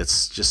way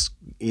that's just,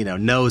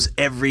 knows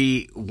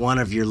every one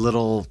of your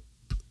little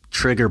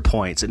trigger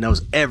points. It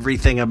knows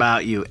everything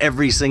about you,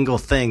 every single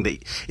thing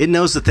that it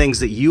knows, the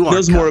things that you aren't. It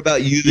knows more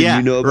about you than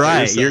you know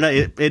about yourself. You're not.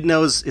 It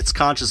knows. It's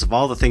conscious of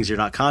all the things you're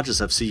not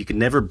conscious of. So you can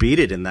never beat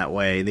it in that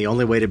way. And the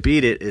only way to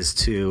beat it is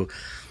to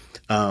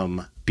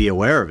be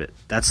aware of it.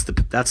 That's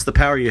the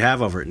power you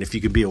have over it. And if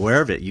you can be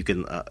aware of it, you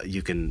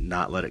can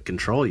not let it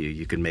control you.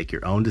 You can make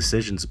your own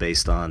decisions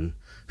based on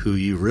who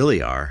you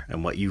really are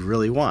and what you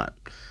really want.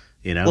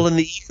 Well, in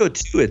the ego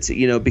too, it's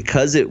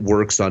because it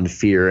works on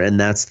fear, and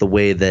that's the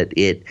way that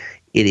it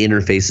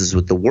interfaces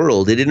with the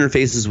world. It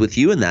interfaces with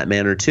you in that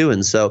manner too,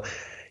 and so.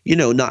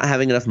 Not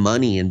having enough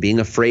money and being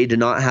afraid to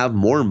not have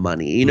more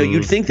money.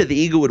 You'd think that the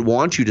ego would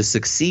want you to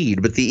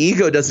succeed, but the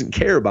ego doesn't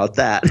care about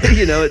that.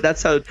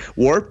 That's how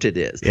warped it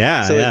is.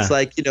 Yeah. So it's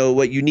like,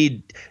 what you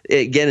need,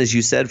 again, as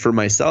you said, for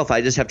myself,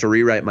 I just have to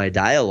rewrite my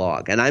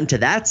dialogue. And I'm to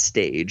that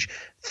stage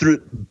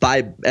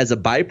as a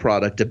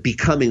byproduct of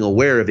becoming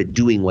aware of it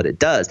doing what it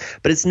does.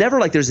 But it's never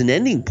like there's an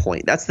ending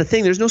point. That's the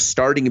thing. There's no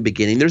starting and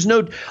beginning. There's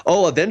no,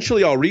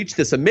 eventually I'll reach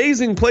this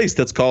amazing place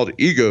that's called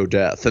ego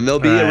death, and there'll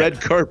be a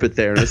red carpet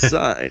there and a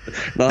sign,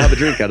 and I'll have a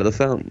drink out of the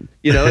fountain.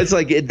 It's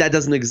like that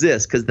doesn't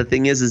exist, because the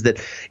thing is that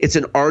it's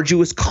an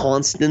arduous,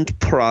 constant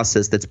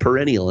process that's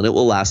perennial, and it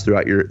will last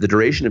throughout the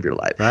duration of your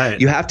life. Right.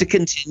 You have to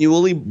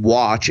continually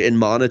watch and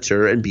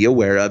monitor and be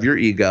aware of your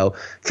ego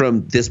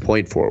from this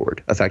point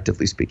forward,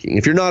 effectively speaking.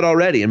 If you're not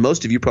already, and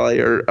most of you probably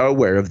are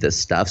aware of this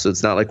stuff, so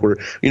it's not like we're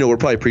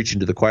probably preaching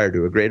to the choir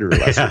to a greater or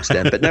lesser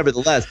extent, but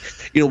nevertheless,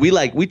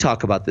 we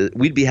talk about this.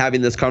 We'd be having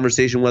this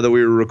conversation whether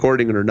we were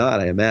recording it or not,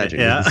 I imagine.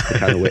 Yeah. It's the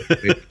kind of way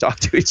we talk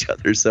to each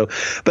other. So,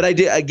 but I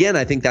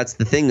think that's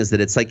the thing, is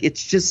that it's like,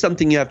 it's just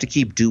something you have to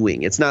keep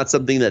doing. It's not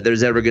something that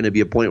there's ever going to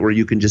be a point where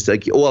you can just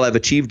like, I've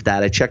achieved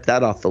that. I checked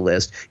that off the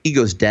list.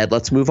 Ego's dead.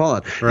 Let's move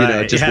on.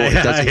 Right. It just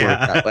it doesn't work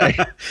that way.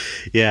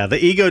 Yeah. The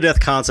ego death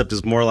concept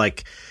is more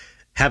like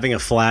having a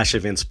flash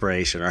of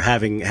inspiration, or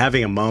having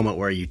a moment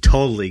where you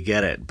totally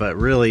get it, but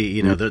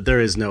really, there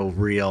is no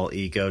real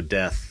ego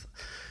death.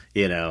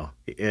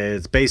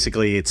 It's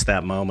basically, it's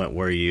that moment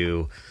where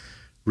you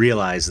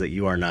realize that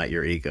you are not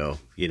your ego.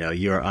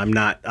 I'm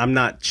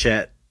not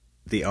Chet,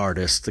 the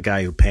artist, the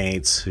guy who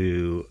paints,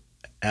 who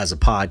has a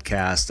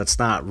podcast. That's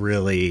not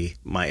really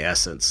my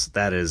essence.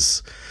 That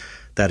is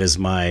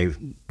my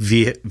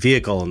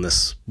vehicle in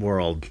this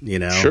world,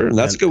 Sure, and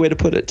that's a good way to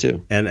put it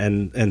too.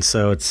 And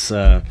so it's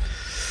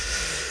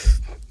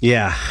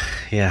yeah.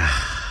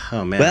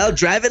 Oh man. Well,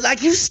 drive it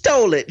like you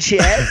stole it,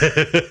 Chet.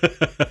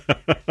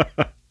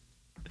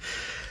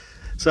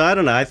 So I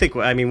don't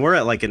know. We're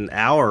at like an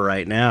hour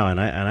right now, and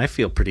I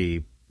feel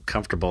pretty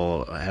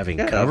comfortable having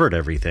covered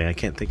everything. I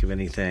can't think of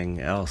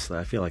anything else.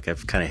 I feel like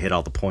I've kind of hit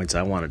all the points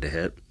I wanted to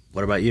hit.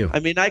 What about you?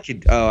 I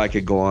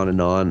could go on and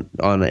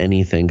on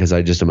anything, because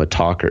I just am a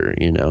talker,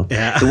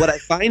 Yeah. So what I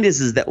find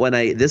is that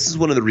this is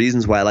one of the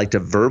reasons why I like to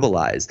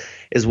verbalize,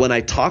 is when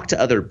I talk to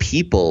other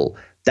people,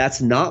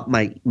 that's not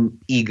my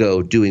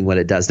ego doing what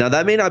it does. Now,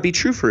 that may not be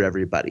true for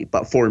everybody,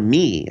 but for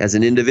me as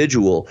an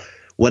individual,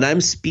 when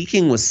I'm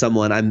speaking with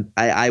someone,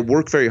 I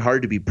work very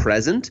hard to be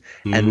present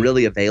and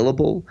really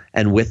available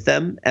and with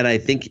them, and I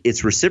think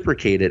it's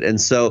reciprocated. And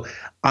so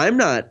I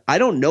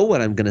don't know what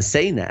I'm going to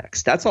say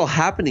next. That's all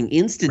happening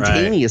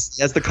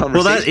instantaneously as the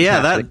conversation.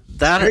 Well, it's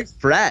very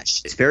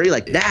fresh. It's very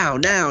like now.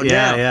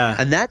 Yeah.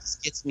 And that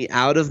just gets me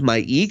out of my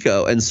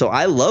ego. And so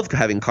I love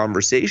having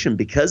conversation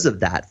because of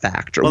that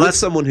factor. Well, that's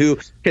someone who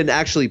can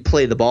actually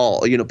play the ball,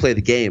 play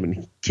the game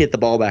and hit the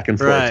ball back and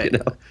forth, Right.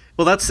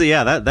 Well, that's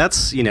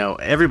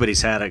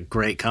everybody's had a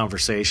great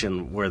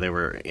conversation where they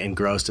were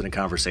engrossed in a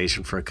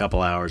conversation for a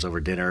couple hours over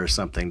dinner or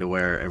something, to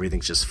where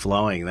everything's just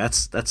flowing.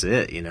 That's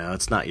it.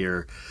 It's not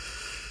your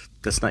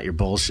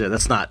bullshit.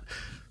 That's not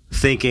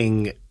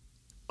thinking,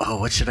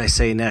 oh, what should I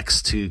say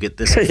next to get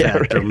this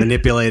effect, or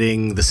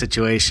manipulating the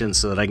situation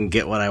so that I can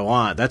get what I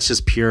want. That's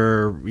just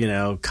pure,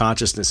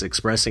 consciousness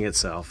expressing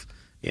itself,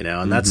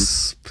 and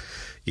that's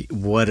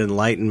what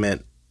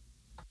enlightenment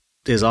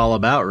is all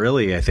about,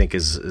 really. I think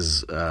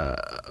is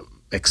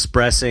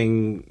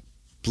expressing,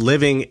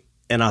 living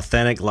an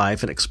authentic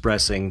life and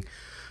expressing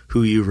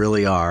who you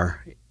really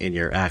are in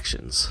your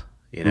actions,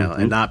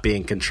 and not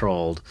being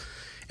controlled,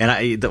 And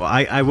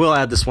I will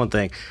add this one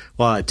thing.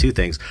 Well, I had two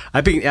things.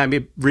 I've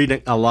been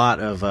reading a lot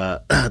of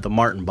the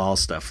Martin Ball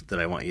stuff that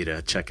I want you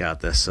to check out.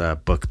 This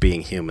book,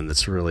 Being Human,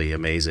 that's really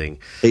amazing.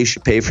 They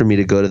should pay for me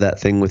to go to that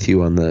thing with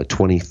you on the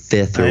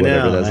 25th or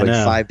whatever. That's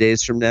like 5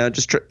 days from now.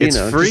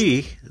 It's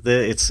free.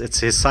 It's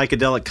his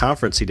psychedelic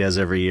conference he does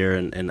every year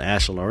in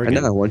Ashland, Oregon.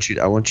 I know. I want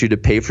you to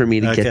pay for me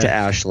to get to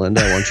Ashland.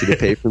 I want you to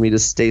pay for me to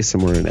stay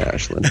somewhere in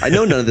Ashland. I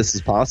know none of this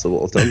is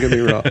possible. Don't get me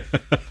wrong.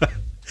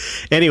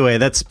 Anyway,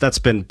 that's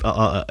been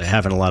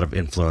having a lot of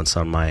influence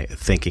on my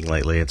thinking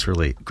lately. It's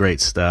really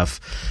great stuff.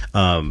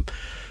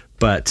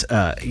 But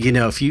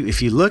if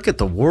you look at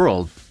the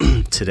world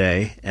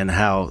today and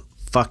how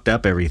fucked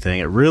up everything,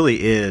 it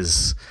really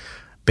is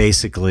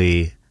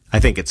basically, I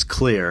think it's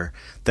clear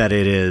that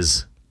it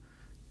is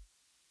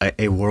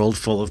a world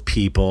full of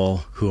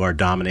people who are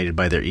dominated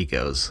by their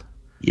egos.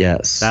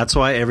 Yes. That's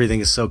why everything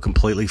is so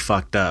completely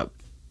fucked up.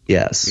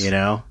 Yes.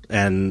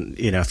 And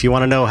if you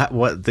want to know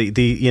what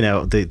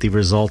the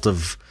result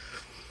of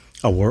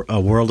a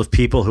world of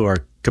people who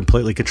are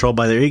completely controlled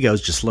by their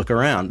egos, just look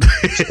around.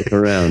 Look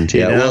around.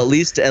 Yeah. Well, at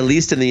least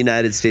in the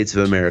United States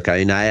of America.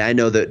 I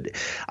know that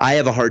I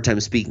have a hard time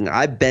speaking.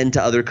 I've been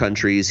to other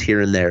countries here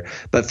and there,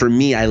 but for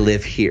me, I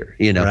live here,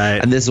 right.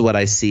 And this is what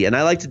I see. And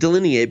I like to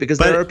delineate because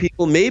there are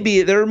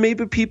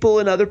maybe people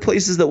in other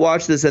places that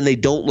watch this and they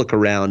don't look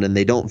around and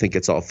they don't think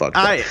it's all fucked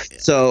up.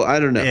 So I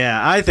don't know. Yeah.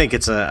 I think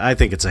it's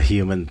a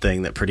human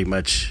thing that pretty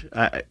much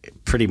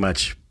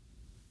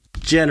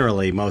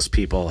generally most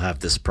people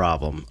have this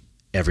problem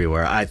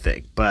everywhere, I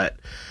think. But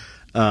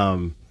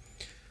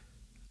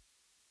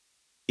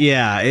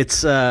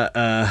it's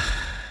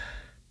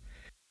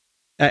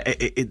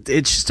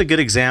it's just a good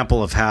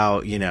example of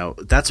how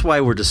that's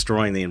why we're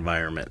destroying the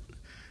environment.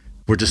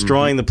 We're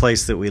destroying the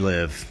place that we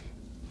live.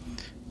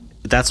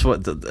 That's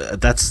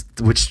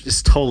which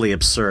is totally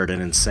absurd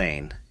and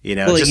insane.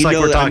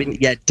 We're talking.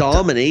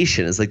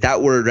 Domination is like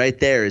that word right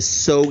there is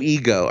so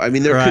ego. I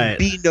mean, there could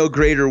be no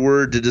greater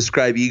word to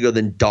describe ego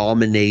than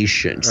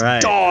domination.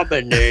 Just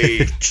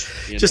dominate.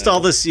 Just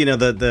all this, the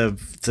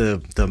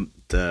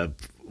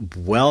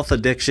wealth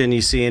addiction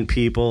you see in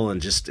people,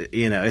 and just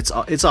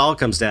it's all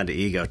comes down to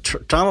ego.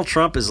 Donald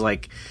Trump is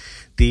like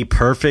the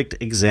perfect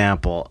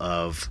example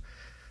of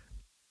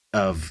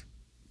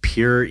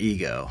pure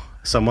ego.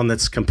 Someone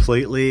that's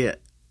completely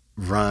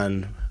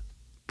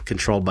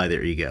controlled by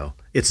their ego.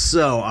 It's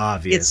so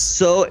obvious. It's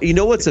so,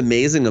 what's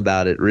amazing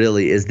about it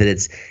really is that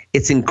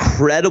it's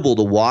incredible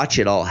to watch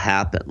it all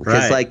happen.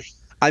 Because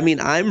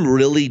I'm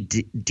really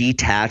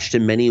detached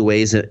in many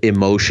ways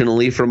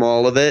emotionally from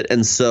all of it.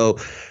 And so,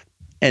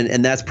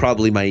 and that's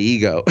probably my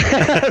ego.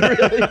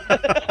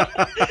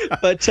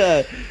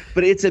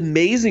 But it's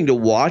amazing to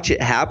watch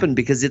it happen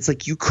because it's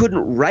like you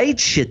couldn't write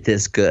shit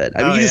this good.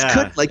 I mean, you just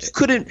couldn't. Like, you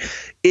couldn't.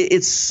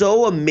 It's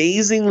so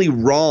amazingly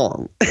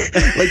wrong.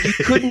 Like, you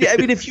couldn't. I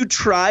mean, if you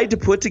tried to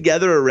put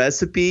together a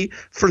recipe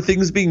for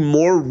things being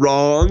more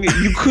wrong,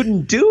 you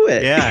couldn't do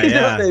it.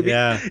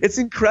 Yeah. It's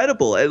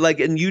incredible.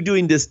 And you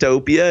doing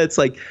dystopia, it's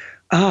like,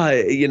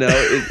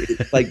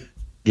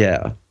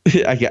 yeah.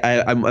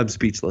 I'm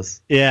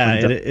speechless. Yeah,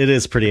 it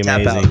is pretty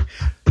amazing.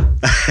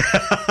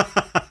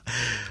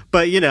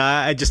 But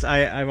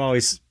I've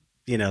always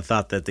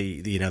thought that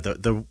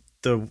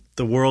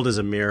the world is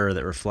a mirror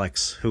that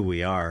reflects who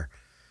we are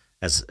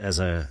as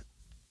a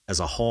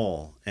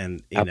whole,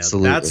 and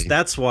Absolutely.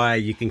 that's why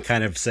you can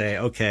kind of say,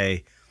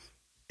 okay,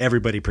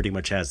 everybody pretty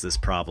much has this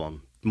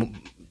problem.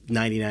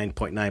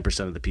 99.9%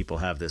 of the people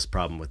have this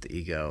problem with the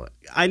ego.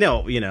 I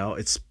know,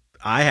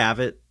 I have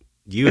it.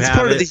 It's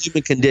part of the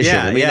human condition.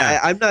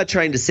 I'm not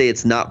trying to say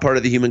it's not part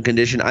of the human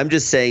condition. I'm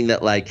just saying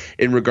that,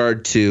 in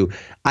regard to,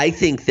 I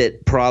think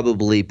that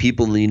probably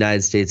people in the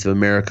United States of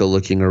America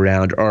looking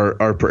around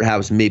are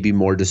perhaps maybe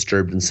more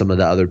disturbed than some of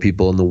the other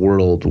people in the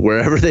world,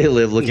 wherever they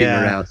live, looking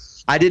around.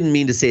 I didn't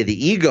mean to say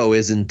the ego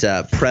isn't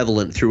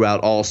prevalent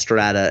throughout all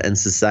strata and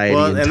society.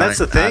 Well, and that's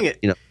the thing.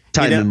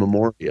 Time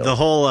immemorial. The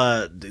whole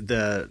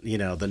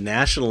the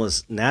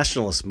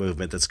nationalist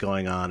movement that's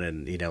going on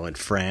in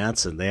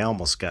France, and they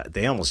almost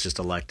just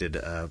elected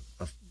a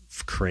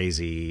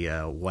crazy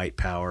white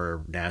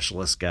power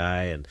nationalist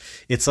guy, and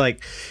it's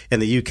like in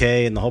the UK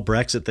and the whole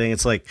Brexit thing.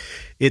 It's like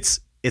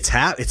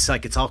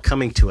it's all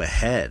coming to a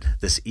head,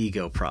 this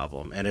ego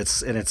problem, and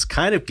it's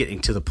kind of getting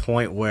to the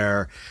point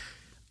where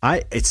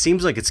it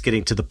seems like it's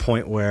getting to the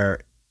point where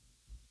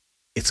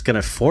it's going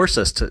to force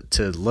us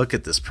to look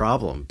at this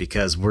problem,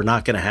 because we're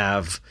not going to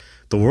have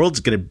 – the world's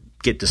going to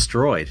get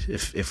destroyed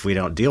if we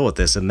don't deal with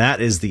this. And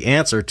that is the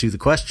answer to the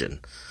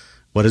question.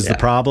 What is the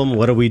problem?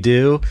 What do we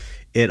do?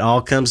 It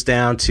all comes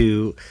down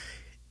to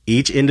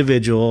each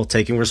individual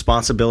taking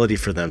responsibility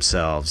for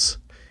themselves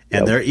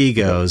and their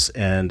egos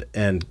and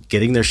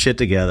getting their shit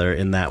together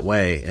in that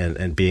way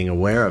and being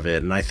aware of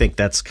it. And I think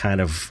that's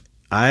kind of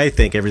 – I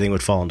think everything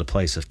would fall into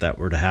place if that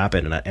were to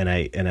happen. And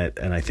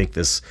I think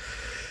this –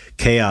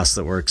 chaos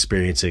that we're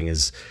experiencing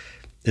is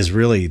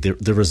really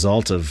the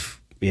result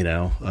of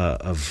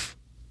of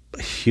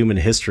human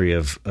history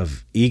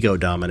of ego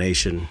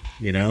domination,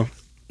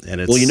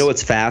 And it's, well, you know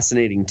what's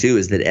fascinating too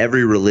is that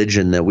every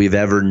religion that we've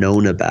ever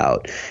known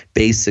about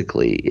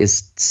basically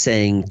is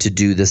saying to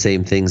do the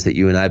same things that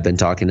you and I've been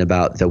talking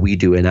about that we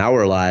do in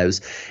our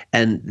lives,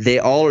 and they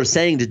all are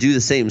saying to do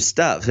the same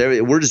stuff.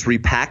 We're just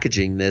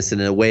repackaging this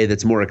in a way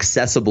that's more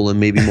accessible and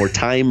maybe more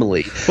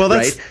timely. Well,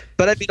 right?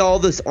 But I mean,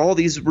 all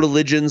these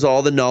religions,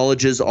 all the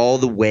knowledges, all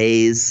the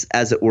ways,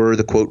 as it were,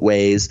 the quote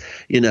ways,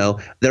 you know,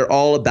 they're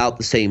all about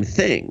the same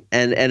thing,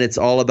 and it's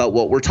all about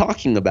what we're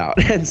talking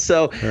about. And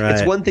so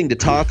it's one thing to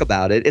talk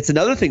about it. It's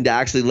another thing to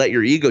actually let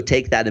your ego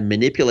take that and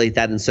manipulate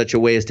that in such a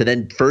way as to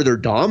then further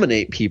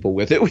dominate people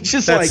with it, which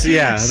is so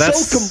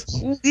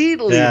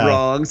completely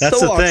wrong, so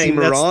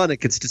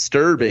oxymoronic. It's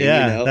disturbing.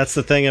 Yeah, you know? That's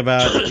the thing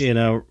about, you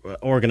know,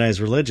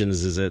 organized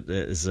religions is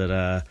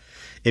that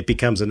it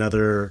becomes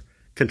another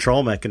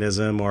control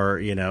mechanism, or,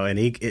 you know, and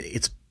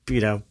it's, you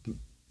know,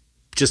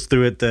 just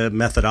through the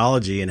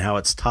methodology and how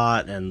it's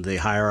taught and the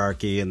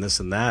hierarchy and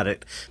this and that,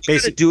 it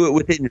basically do it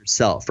within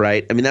yourself,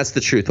 right? I mean, that's the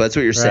truth. That's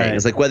what you're saying.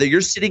 It's like whether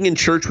you're sitting in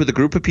church with a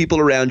group of people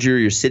around you, or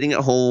you're sitting at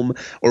home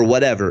or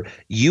whatever,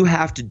 you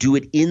have to do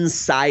it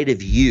inside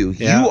of you.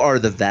 Yeah. You are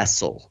the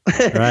vessel.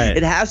 Right.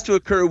 It has to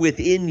occur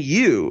within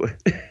you.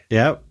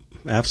 Yep,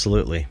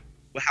 absolutely.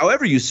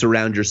 However you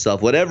surround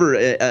yourself, whatever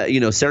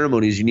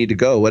ceremonies you need to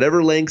go,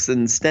 whatever lengths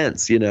and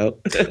stents, you know.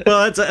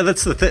 Well,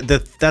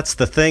 that's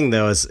the thing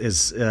though.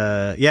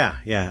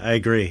 I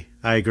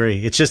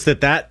agree. It's just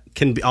that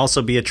can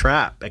also be a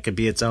trap. It could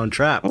be its own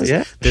trap. Oh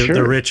yeah,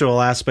 the ritual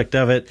aspect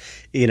of it,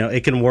 you know,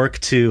 it can work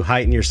to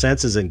heighten your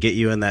senses and get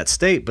you in that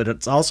state, but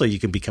it's also you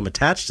can become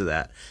attached to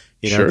that.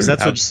 You know, sure,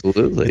 that's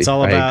absolutely. It's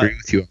all about. I agree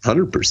with you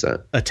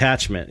 100%.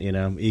 Attachment, you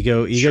know,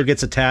 ego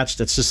gets attached.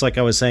 It's just like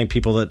I was saying,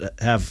 people that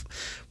have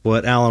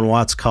what Alan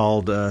Watts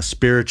called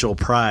spiritual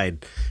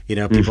pride. You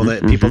know, people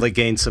that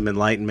gain some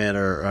enlightenment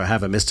or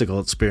have a mystical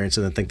experience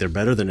and then think they're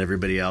better than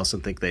everybody else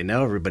and think they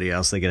know everybody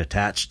else. They get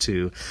attached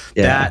to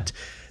that.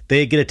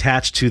 They get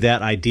attached to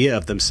that idea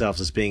of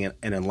themselves as being an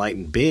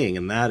enlightened being,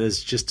 and that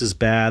is just as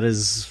bad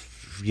as,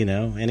 you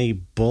know, any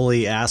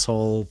bully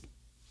asshole.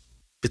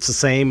 It's the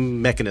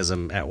same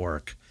mechanism at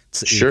work.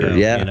 Sure. Ego,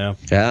 yeah. You know?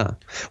 Yeah.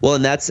 Well,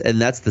 and that's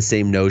the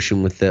same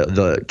notion with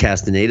the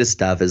Castaneda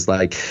stuff is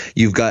like,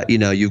 you've got, you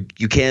know, you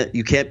can't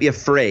be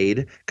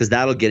afraid because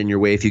that'll get in your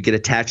way if you get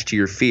attached to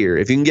your fear.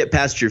 If you can get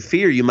past your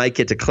fear, you might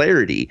get to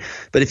clarity.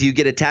 But if you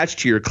get attached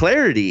to your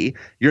clarity,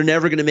 you're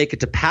never going to make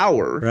it to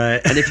power.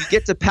 Right. And if you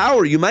get to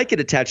power, you might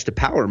get attached to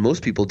power.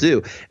 Most people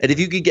do. And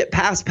if you can get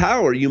past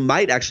power, you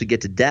might actually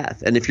get to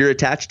death. And if you're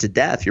attached to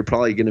death, you're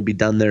probably going to be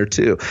done there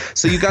too.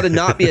 So you got to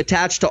not be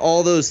attached to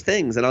all those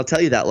things. And I'll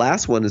tell you that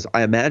last one is,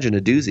 I imagine,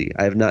 a doozy.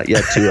 I have not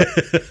yet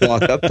to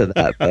walk up to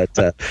that,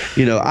 but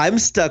you know, I'm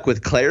stuck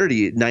with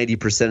clarity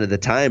 90% of the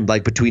time,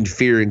 like between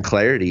fear and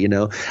clarity. You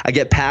know, I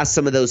get past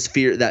some of those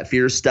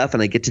fear stuff,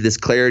 and I get to this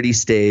clarity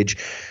stage.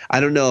 I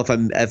don't know if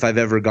I've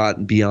ever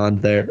gotten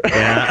beyond there.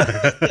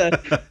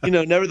 Yeah. You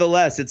know,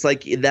 nevertheless, it's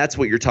like that's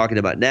what you're talking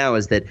about now.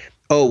 Is that,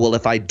 oh, well,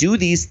 if I do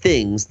these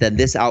things, then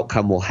this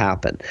outcome will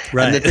happen.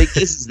 Right. And the thing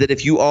is that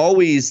if you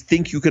always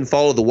think you can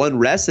follow the one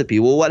recipe,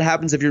 well, what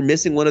happens if you're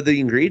missing one of the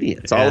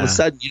ingredients? All of a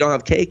sudden, you don't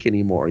have cake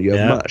anymore. You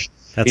have mush.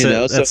 That's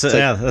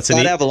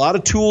gotta have a lot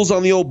of tools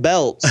on the old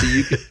belt so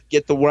you can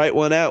get the right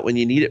one out when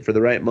you need it for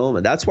the right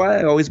moment. That's why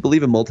I always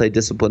believe in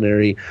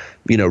multidisciplinary,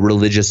 you know,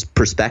 religious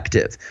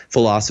perspective,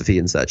 philosophy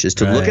and such, is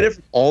to look at it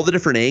from all the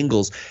different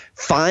angles,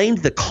 find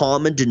the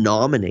common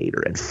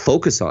denominator and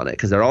focus on it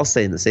because they're all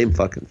saying the same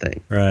fucking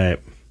thing. Right.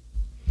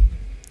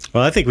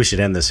 Well, I think we should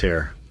end this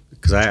here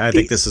because I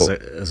think this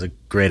is a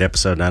great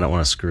episode and I don't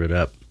want to screw it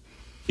up.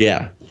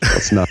 Yeah,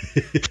 let's not.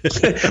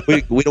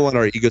 we don't want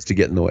our egos to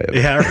get in the way of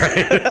it. Yeah,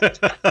 right.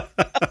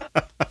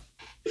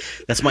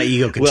 That's my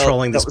ego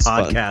controlling this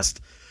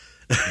podcast.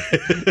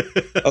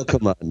 Oh,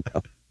 come on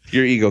now.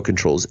 Your ego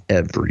controls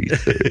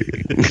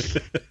everything.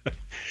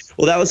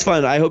 Well, that was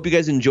fun. I hope you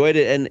guys enjoyed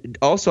it. And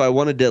also, I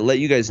wanted to let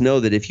you guys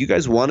know that if you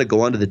guys want to go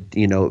onto the,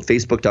 you know,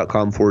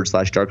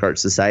 facebook.com/Dark Art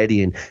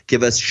Society and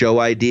give us show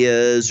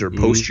ideas or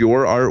post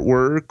your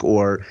artwork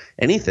or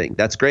anything,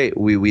 that's great.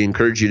 We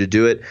encourage you to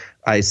do it.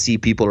 I see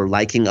people are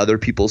liking other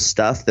people's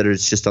stuff that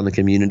is just on the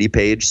community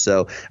page.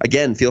 So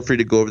again, feel free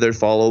to go over there,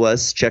 follow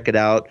us, check it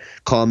out,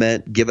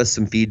 comment, give us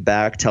some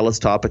feedback, tell us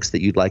topics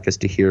that you'd like us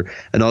to hear.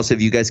 And also,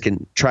 if you guys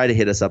can try to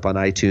hit us up on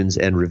iTunes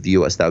and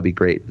review us, that would be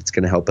great. It's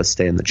going to help us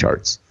stay in the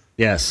charts.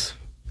 Yes.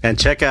 And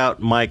check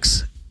out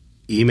Mike's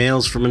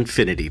Emails from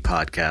Infinity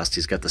podcast.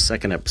 He's got the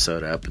second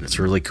episode up and it's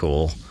really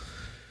cool.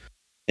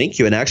 Thank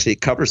you. And actually,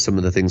 it covers some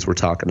of the things we've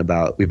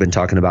been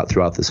talking about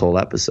throughout this whole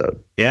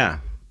episode. Yeah.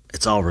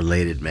 It's all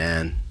related,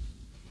 man.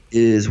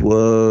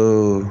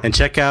 Whoa. And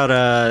check out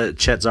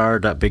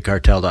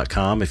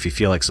chetzar.bigcartel.com if you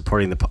feel like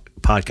supporting the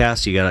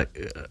podcast. You got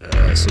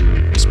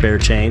some spare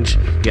change.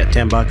 You got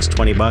 $10,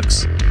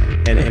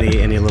 $20, and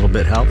any little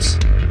bit helps.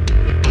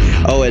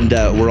 Oh, and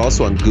we're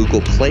also on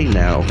Google Play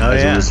now. Oh,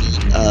 yeah. Of,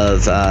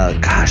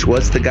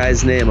 what's the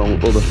guy's name? I'm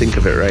able to think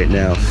of it right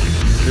now.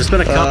 There's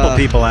been a couple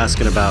people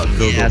asking about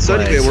Google Play. So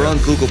anyway, we're on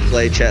Google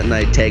Play. Chet and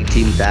I tag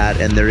teamed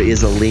that, and there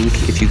is a link.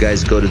 If you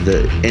guys go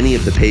to any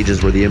of the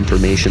pages where the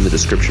information, the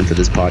description for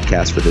this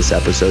podcast, for this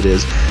episode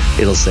is,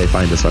 it'll say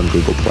find us on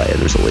Google Play,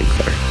 and there's a link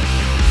there.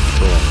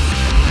 Cool.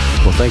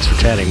 Well, thanks for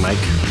chatting, Mike.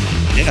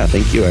 Yeah,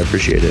 thank you. I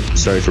appreciate it.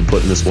 Sorry for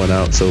putting this one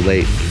out so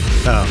late.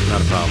 Oh,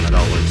 not a problem. It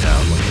all works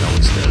out like it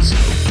always does.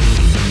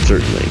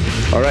 Certainly.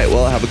 All right,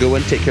 well, have a good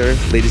one. Take care,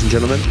 ladies and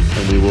gentlemen,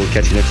 and we will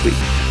catch you next week.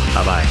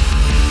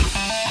 Bye-bye.